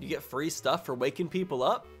 You get free stuff for waking people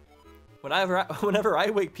up? Whenever I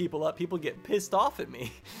wake people up, people get pissed off at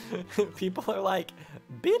me. People are like,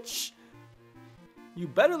 bitch, you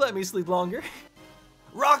better let me sleep longer.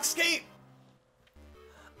 Rockscape!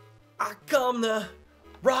 I come to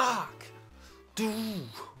rock. Do.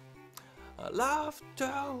 I love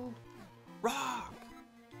to rock.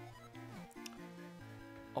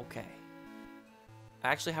 Okay. I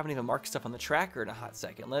actually haven't even marked stuff on the tracker in a hot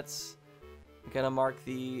second. I'm gonna mark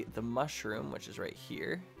the mushroom, which is right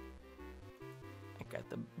here. I got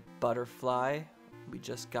the butterfly. We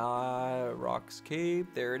just got Rockscape.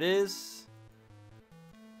 There it is.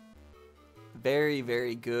 Very,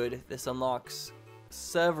 very good. This unlocks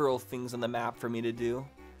several things on the map for me to do.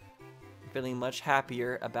 I'm feeling much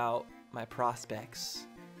happier about my prospects.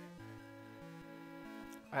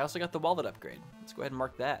 I also got the wallet upgrade. Let's go ahead and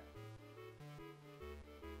mark that.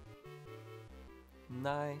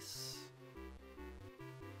 Nice.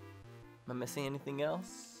 Am I missing anything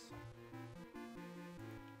else?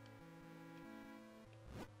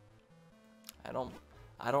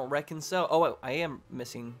 I don't reckon so. Oh, I am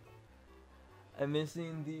missing. I'm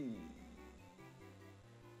missing the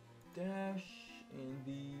dash and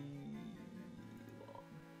the long.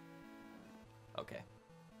 Okay.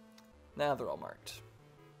 Now they're all marked.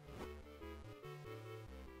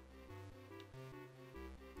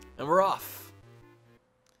 And we're off.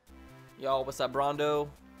 Y'all, what's up, Brondo?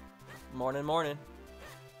 Morning, morning.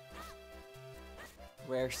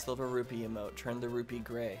 Rare silver rupee emote. Turn the rupee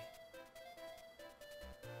gray.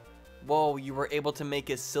 Whoa, you were able to make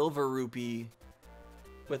a silver rupee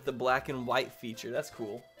with the black and white feature. That's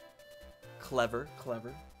cool. Clever,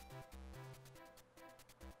 clever.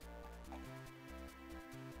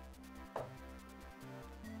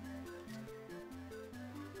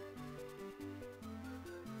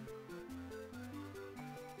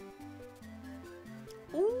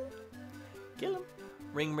 Ooh, kill him.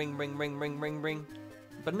 Ring, ring, ring, ring, ring, ring, ring.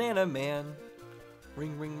 Banana man.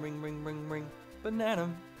 Ring, ring, ring, ring, ring, ring. Banana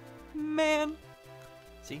man.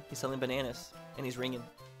 See, he's selling bananas and he's ringing.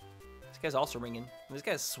 This guy's also ringing. And this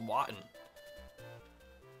guy's swatting.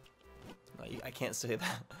 No, I can't say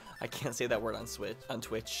that. I can't say that word on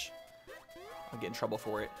Twitch. I'll get in trouble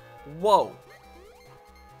for it. Whoa!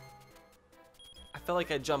 I felt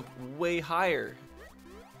like I jumped way higher.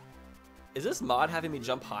 Is this mod having me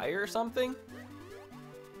jump higher or something?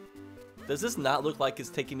 Does this not look like it's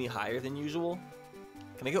taking me higher than usual?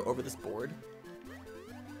 Can I go over this board?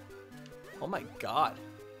 Oh my god.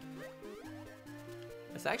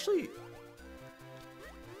 It's actually...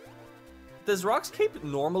 Does Rock's Cape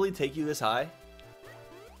normally take you this high?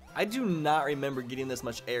 I do not remember getting this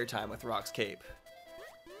much airtime with Rock's Cape.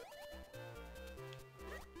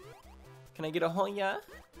 Can I get a Honya?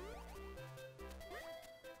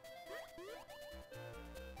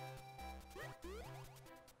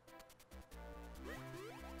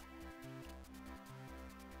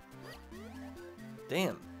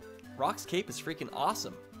 Damn. Rock's Cape is freaking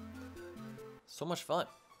awesome. So much fun.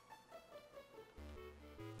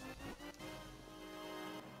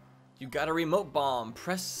 You got a remote bomb.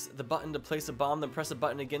 Press the button to place a bomb, then press a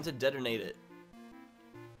button again to detonate it.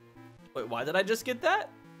 Wait, why did I just get that?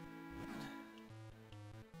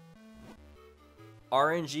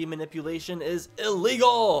 RNG manipulation is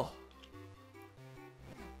illegal!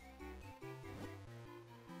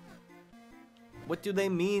 What do they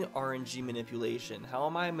mean, RNG manipulation? How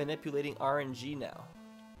am I manipulating RNG now?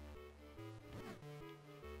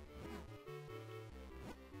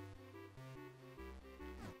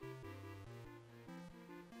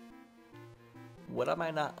 What am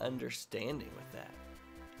I not understanding with that?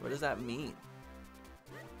 What does that mean?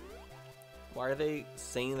 Why are they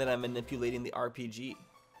saying that I'm manipulating the RPG?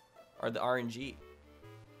 Or the RNG?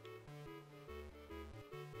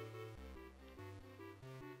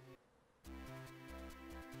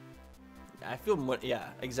 I feel more, yeah,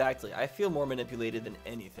 exactly. I feel more manipulated than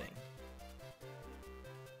anything.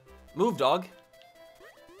 Move, dog.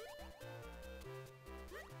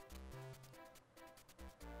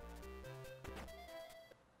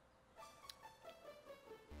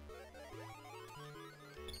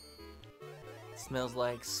 Smells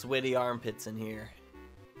like sweaty armpits in here.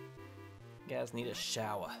 You guys need a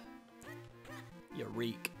shower.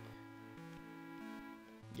 Eureka.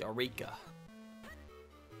 Eureka.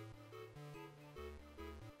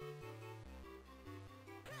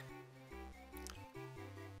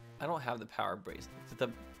 I don't have the power bracelet.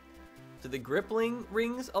 Do the grippling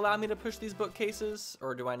rings allow me to push these bookcases,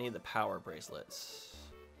 or do I need the power bracelets?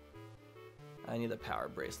 I need the power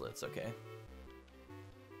bracelets, okay.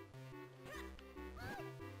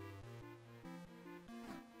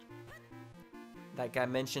 That guy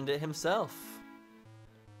mentioned it himself.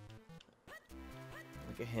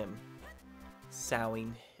 Look at him.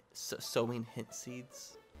 Sowing hint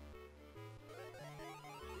seeds.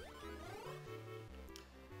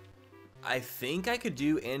 I think I could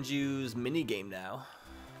do Anju's minigame now,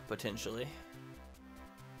 potentially.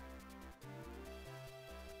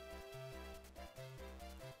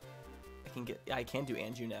 I can do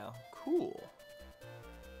Anju now. Cool.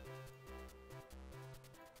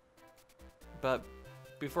 But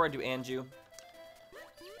before I do Anju,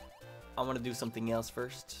 I want to do something else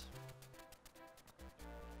first.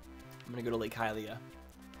 I'm gonna go to Lake Hylia.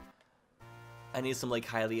 I need some Lake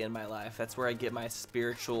Hylia in my life. That's where I get my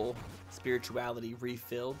spirituality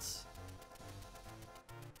refilled.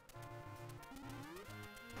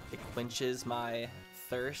 It quenches my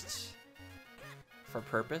thirst for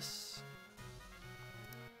purpose.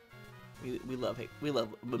 We love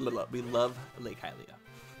Lake Hylia.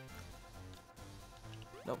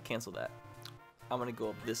 Nope, cancel that. I'm gonna go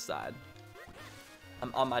up this side.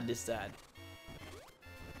 I'm on my this side.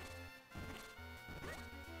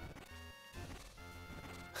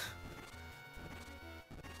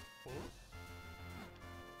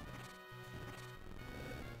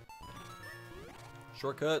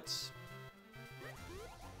 Shortcuts.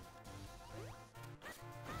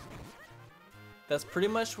 That's pretty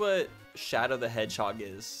much what Shadow the Hedgehog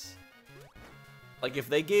is. Like, if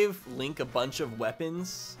they gave Link a bunch of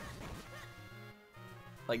weapons,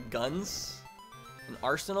 like guns, an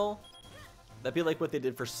arsenal, that'd be like what they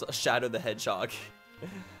did for Shadow the Hedgehog.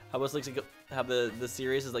 How it's like how the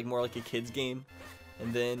series is like more like a kid's game,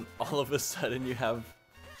 and then all of a sudden you have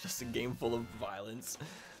just a game full of violence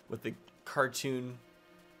with the cartoon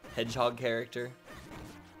hedgehog character.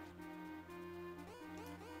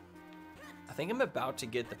 I think I'm about to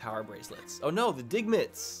get the power bracelets. Oh no, the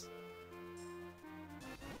Digmits!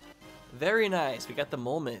 Very nice, we got the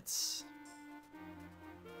Molmits.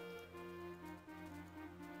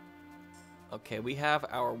 Okay, we have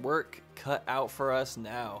our work cut out for us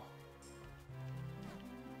now.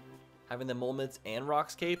 Having the Molmits and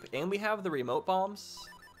Rock's Cape, and we have the remote bombs.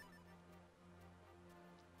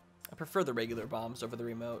 I prefer the regular bombs over the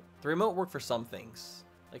remote. The remote worked for some things,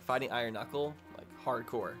 like fighting Iron Knuckle, like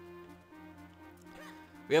hardcore.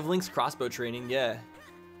 We have Link's crossbow training, yeah.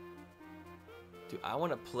 Dude, I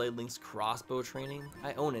want to play Link's crossbow training.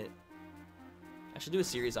 I own it. I should do a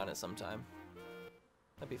series on it sometime.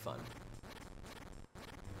 That'd be fun.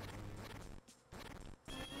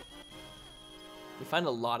 We find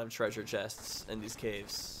a lot of treasure chests in these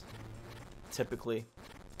caves, typically.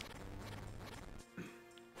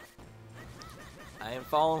 I am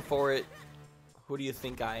falling for it. Who do you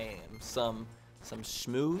think I am? Some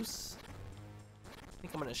schmooze? I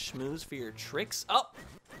think I'm gonna schmooze for your tricks. Oh!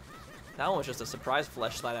 That one was just a surprise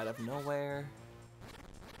fleshlight out of nowhere.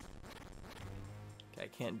 Okay, I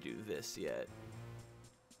can't do this yet.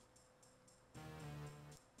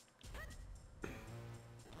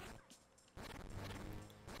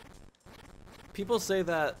 People say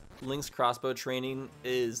that Link's crossbow training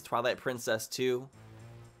is Twilight Princess 2,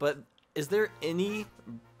 but is there any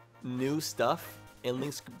new stuff in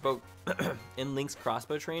Link's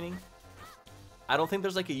crossbow training? I don't think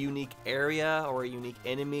there's like a unique area or a unique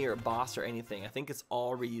enemy or boss or anything. I think it's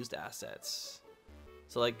all reused assets.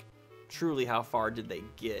 So like, truly how far did they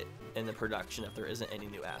get in the production if there isn't any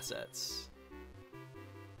new assets?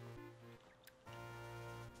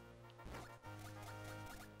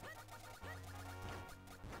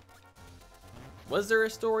 Was there a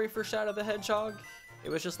story for Shadow the Hedgehog? It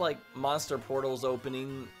was just like monster portals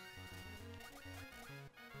opening.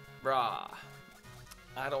 Brah.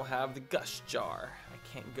 I don't have the gush jar.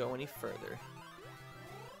 I can't go any further.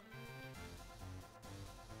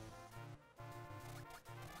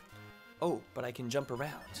 Oh, but I can jump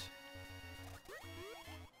around.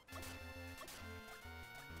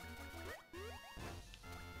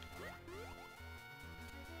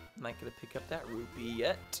 I'm not gonna pick up that rupee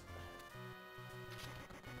yet.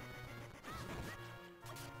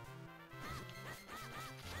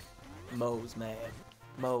 Mo's mad.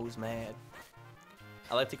 Mo's mad.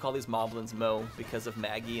 I like to call these moblins Mo because of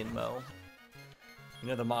Maggie and Mo. You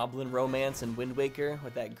know the moblin romance in Wind Waker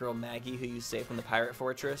with that girl Maggie who you save from the pirate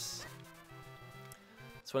fortress?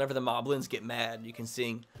 So whenever the moblins get mad, you can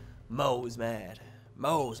sing Mo's mad,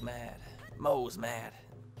 Mo's mad, Mo's mad.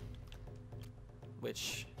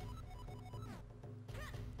 Which,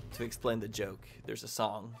 to explain the joke, there's a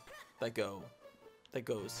song that goes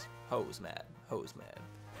Ho's mad, Ho's mad.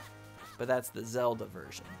 But that's the Zelda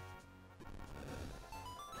version.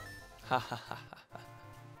 Ha ha ha ha.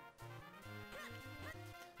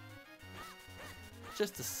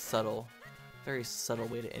 Just a subtle, very subtle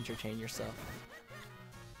way to entertain yourself.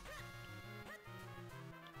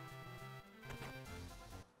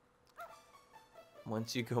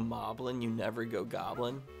 Once you go moblin, you never go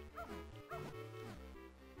goblin.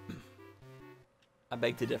 I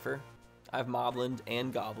beg to differ. I've moblined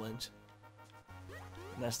and goblined.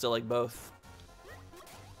 And I still like both.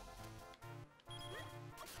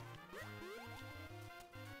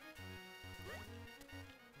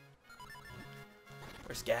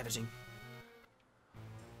 We're scavenging.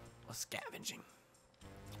 We're scavenging.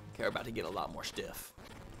 Okay, we're about to get a lot more stiff.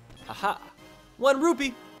 Haha! 1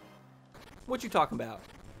 rupee! What you talking about?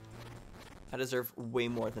 I deserve way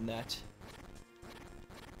more than that.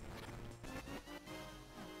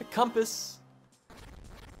 A compass.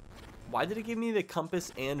 Why did it give me the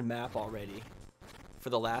compass and map already for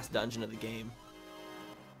the last dungeon of the game?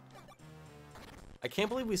 I can't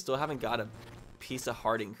believe we still haven't got a piece of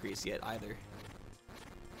heart increase yet either.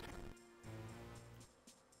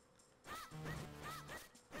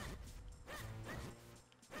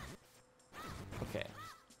 Okay.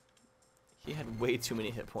 He had way too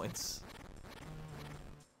many hit points.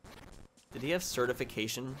 Did he have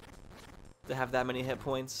certification to have that many hit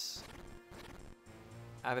points?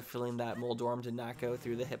 I have a feeling that Moldorm did not go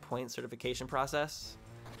through the hit point certification process.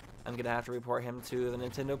 I'm gonna have to report him to the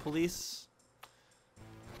Nintendo police.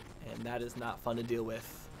 And that is not fun to deal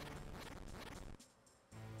with.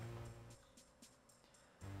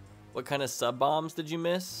 What kind of sub bombs did you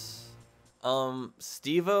miss?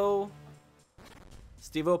 Stevo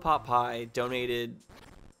Pot Pie donated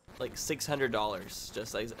like $600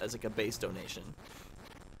 just as like a base donation.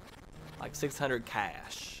 Like 600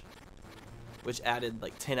 cash, which added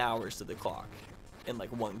like 10 hours to the clock in like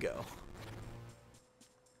one go.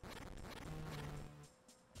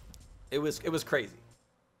 It was crazy.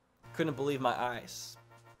 Couldn't believe my eyes.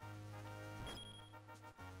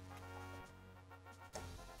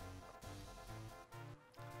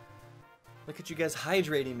 Look at you guys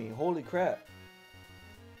hydrating me. Holy crap.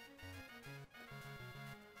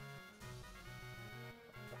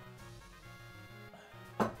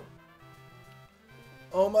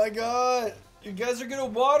 Oh my god. You guys are gonna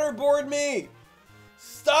waterboard me.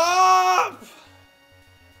 Stop!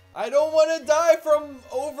 I don't want to die from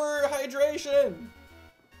overhydration.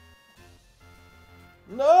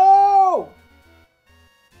 No!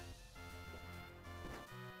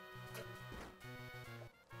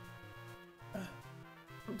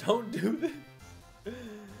 Don't do this.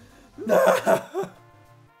 No!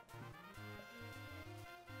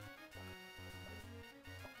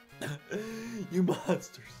 You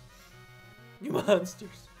monsters. You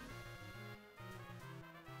monsters.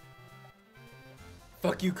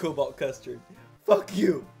 Fuck you, Cobalt Custard. Fuck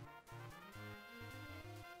you.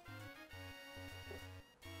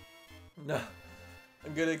 No.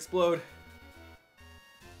 I'm gonna explode.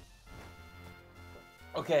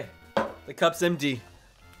 Okay. The cup's empty.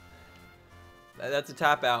 That's a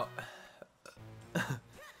tap out.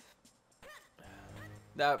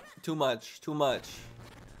 That, too much. Too much.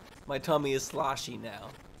 My tummy is sloshy now.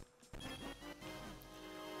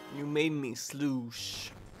 You made me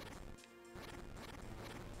sloosh.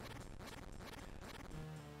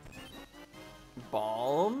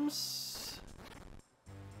 Bombs?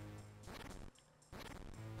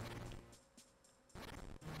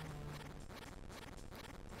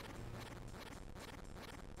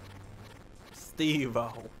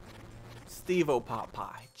 Stevo Pot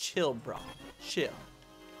Pie. Chill, bro. Chill.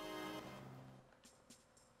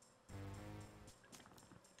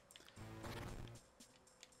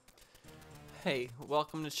 Hey,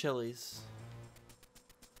 welcome to Chili's.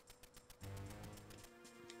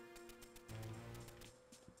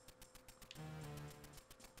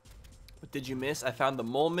 What did you miss? I found the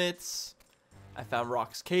mole mitts. I found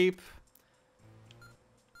Rock's cape.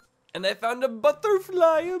 And I found a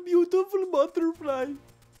butterfly, a beautiful butterfly.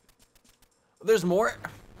 There's more.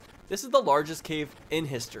 This is the largest cave in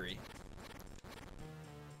history.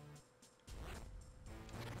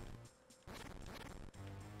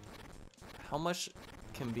 How much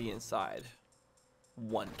can be inside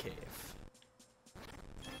one cave?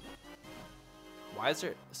 Why is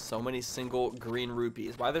there so many single green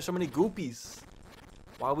rupees? Why are there so many goopies?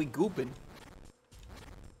 Why are we gooping?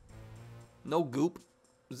 No goop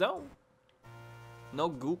zone. No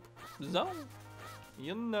goop zone.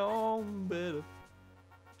 You know better.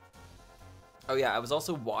 Oh yeah, I was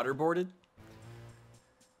also waterboarded.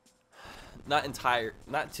 Not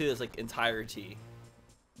to its like entirety,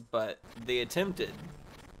 but they attempted.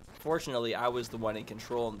 Fortunately, I was the one in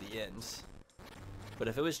control in the end. But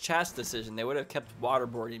if it was chat's decision, they would have kept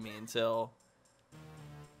waterboarding me until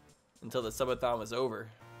the subathon was over.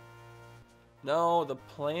 No, the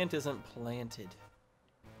plant isn't planted.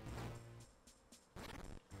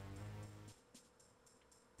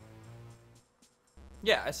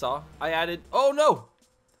 Yeah, I saw. I added. Oh no!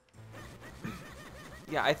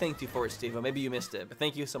 Yeah, I thanked you for it, Steve. Maybe you missed it, but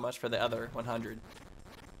thank you so much for the other 100.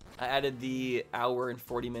 I added the hour and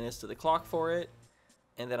 40 minutes to the clock for it,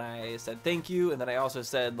 and then I said thank you, and then I also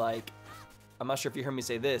said, like, I'm not sure if you heard me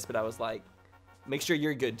say this, but I was like, make sure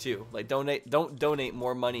you're good too. Like, don't donate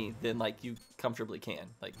more money than like you comfortably can.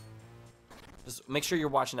 Like, just make sure you're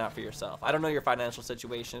watching out for yourself. I don't know your financial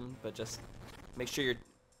situation, but just make sure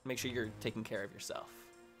you're taking care of yourself.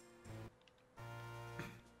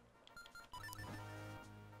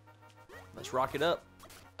 Let's rock it up.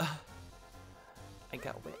 I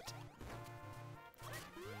got wet.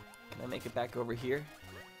 Can I make it back over here?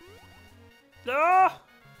 Ah!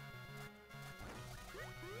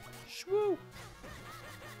 Shwoo!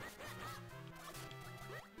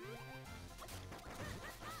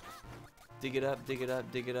 Dig it up, dig it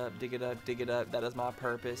up, dig it up, dig it up, dig it up. That is my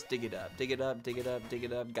purpose. Dig it up, dig it up, dig it up, dig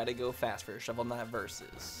it up. Gotta go fast for Shovel Knight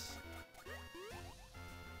Versus.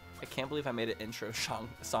 I can't believe I made an intro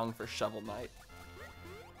song for Shovel Knight.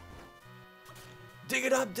 Dig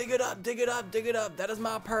it up, dig it up, dig it up, dig it up. That is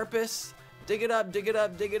my purpose. Dig it up, dig it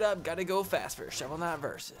up, dig it up. Gotta go fast for Shovel Knight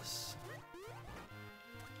Versus.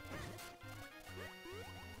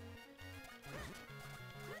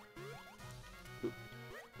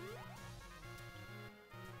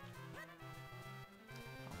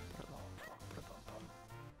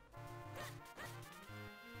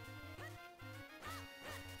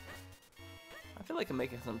 I feel like I'm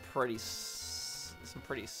making some pretty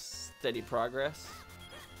steady progress.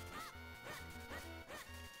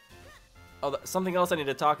 Oh, something else I need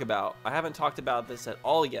to talk about. I haven't talked about this at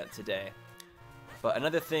all yet today, but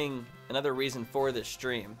another reason for this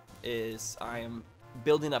stream is I am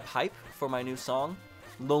building up hype for my new song,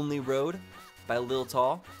 "Lonely Road" by Lil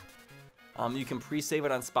Tall. You can pre-save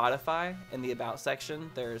it on Spotify in the About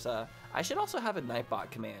section. There's I should also have a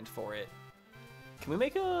Nightbot command for it. Can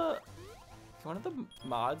one of the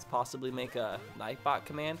mods possibly make a Nightbot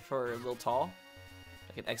command for Lil Tall?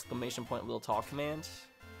 Like an exclamation point Lil Tall command?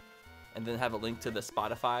 And then have a link to the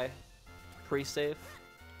Spotify pre-save?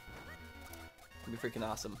 That'd be freaking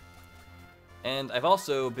awesome. And I've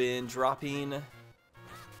also been dropping...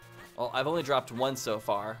 Well, I've only dropped one so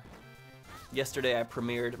far. Yesterday I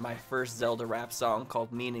premiered my first Zelda rap song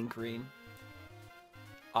called Mean and Green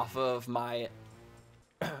off of my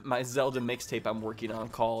my Zelda mixtape I'm working on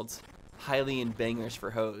called Hylian Bangers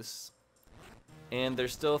for Hoes. And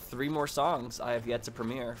there's still 3 more songs I have yet to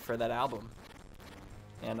premiere for that album.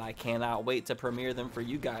 And I cannot wait to premiere them for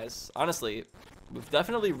you guys. Honestly, we've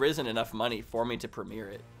definitely risen enough money for me to premiere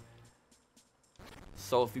it.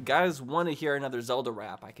 So if you guys want to hear another Zelda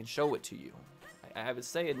rap, I can show it to you. I would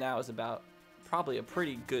say it now is about probably a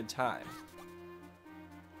pretty good time.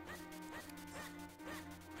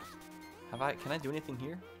 Can I do anything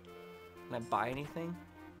here? Can I buy anything?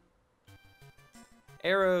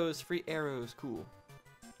 Arrows, free arrows, cool.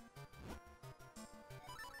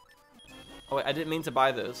 Oh wait, I didn't mean to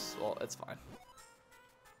buy those. Well, it's fine.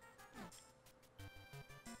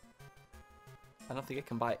 I don't think I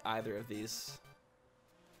can buy either of these.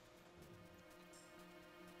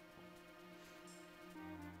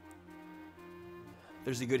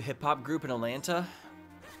 There's a good hip-hop group in Atlanta.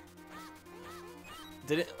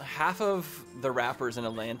 Half of the rappers in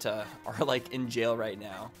Atlanta are like in jail right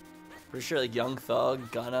now. Pretty sure like Young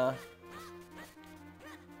Thug, Gunna.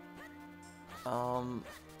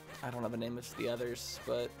 I don't know the name of the others,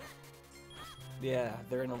 but yeah,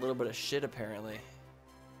 they're in a little bit of shit apparently.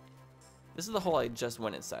 This is the hole I just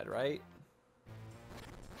went inside, right?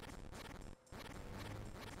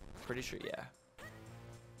 Pretty sure, yeah.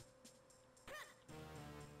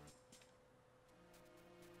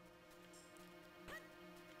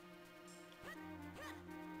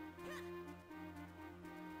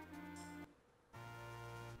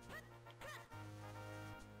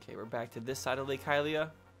 Okay, we're back to this side of Lake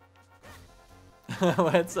Hylia.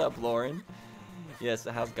 What's up, Lauren? Yes,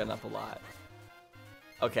 it has gone up a lot.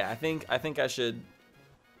 Okay, I think I should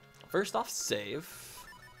first off save.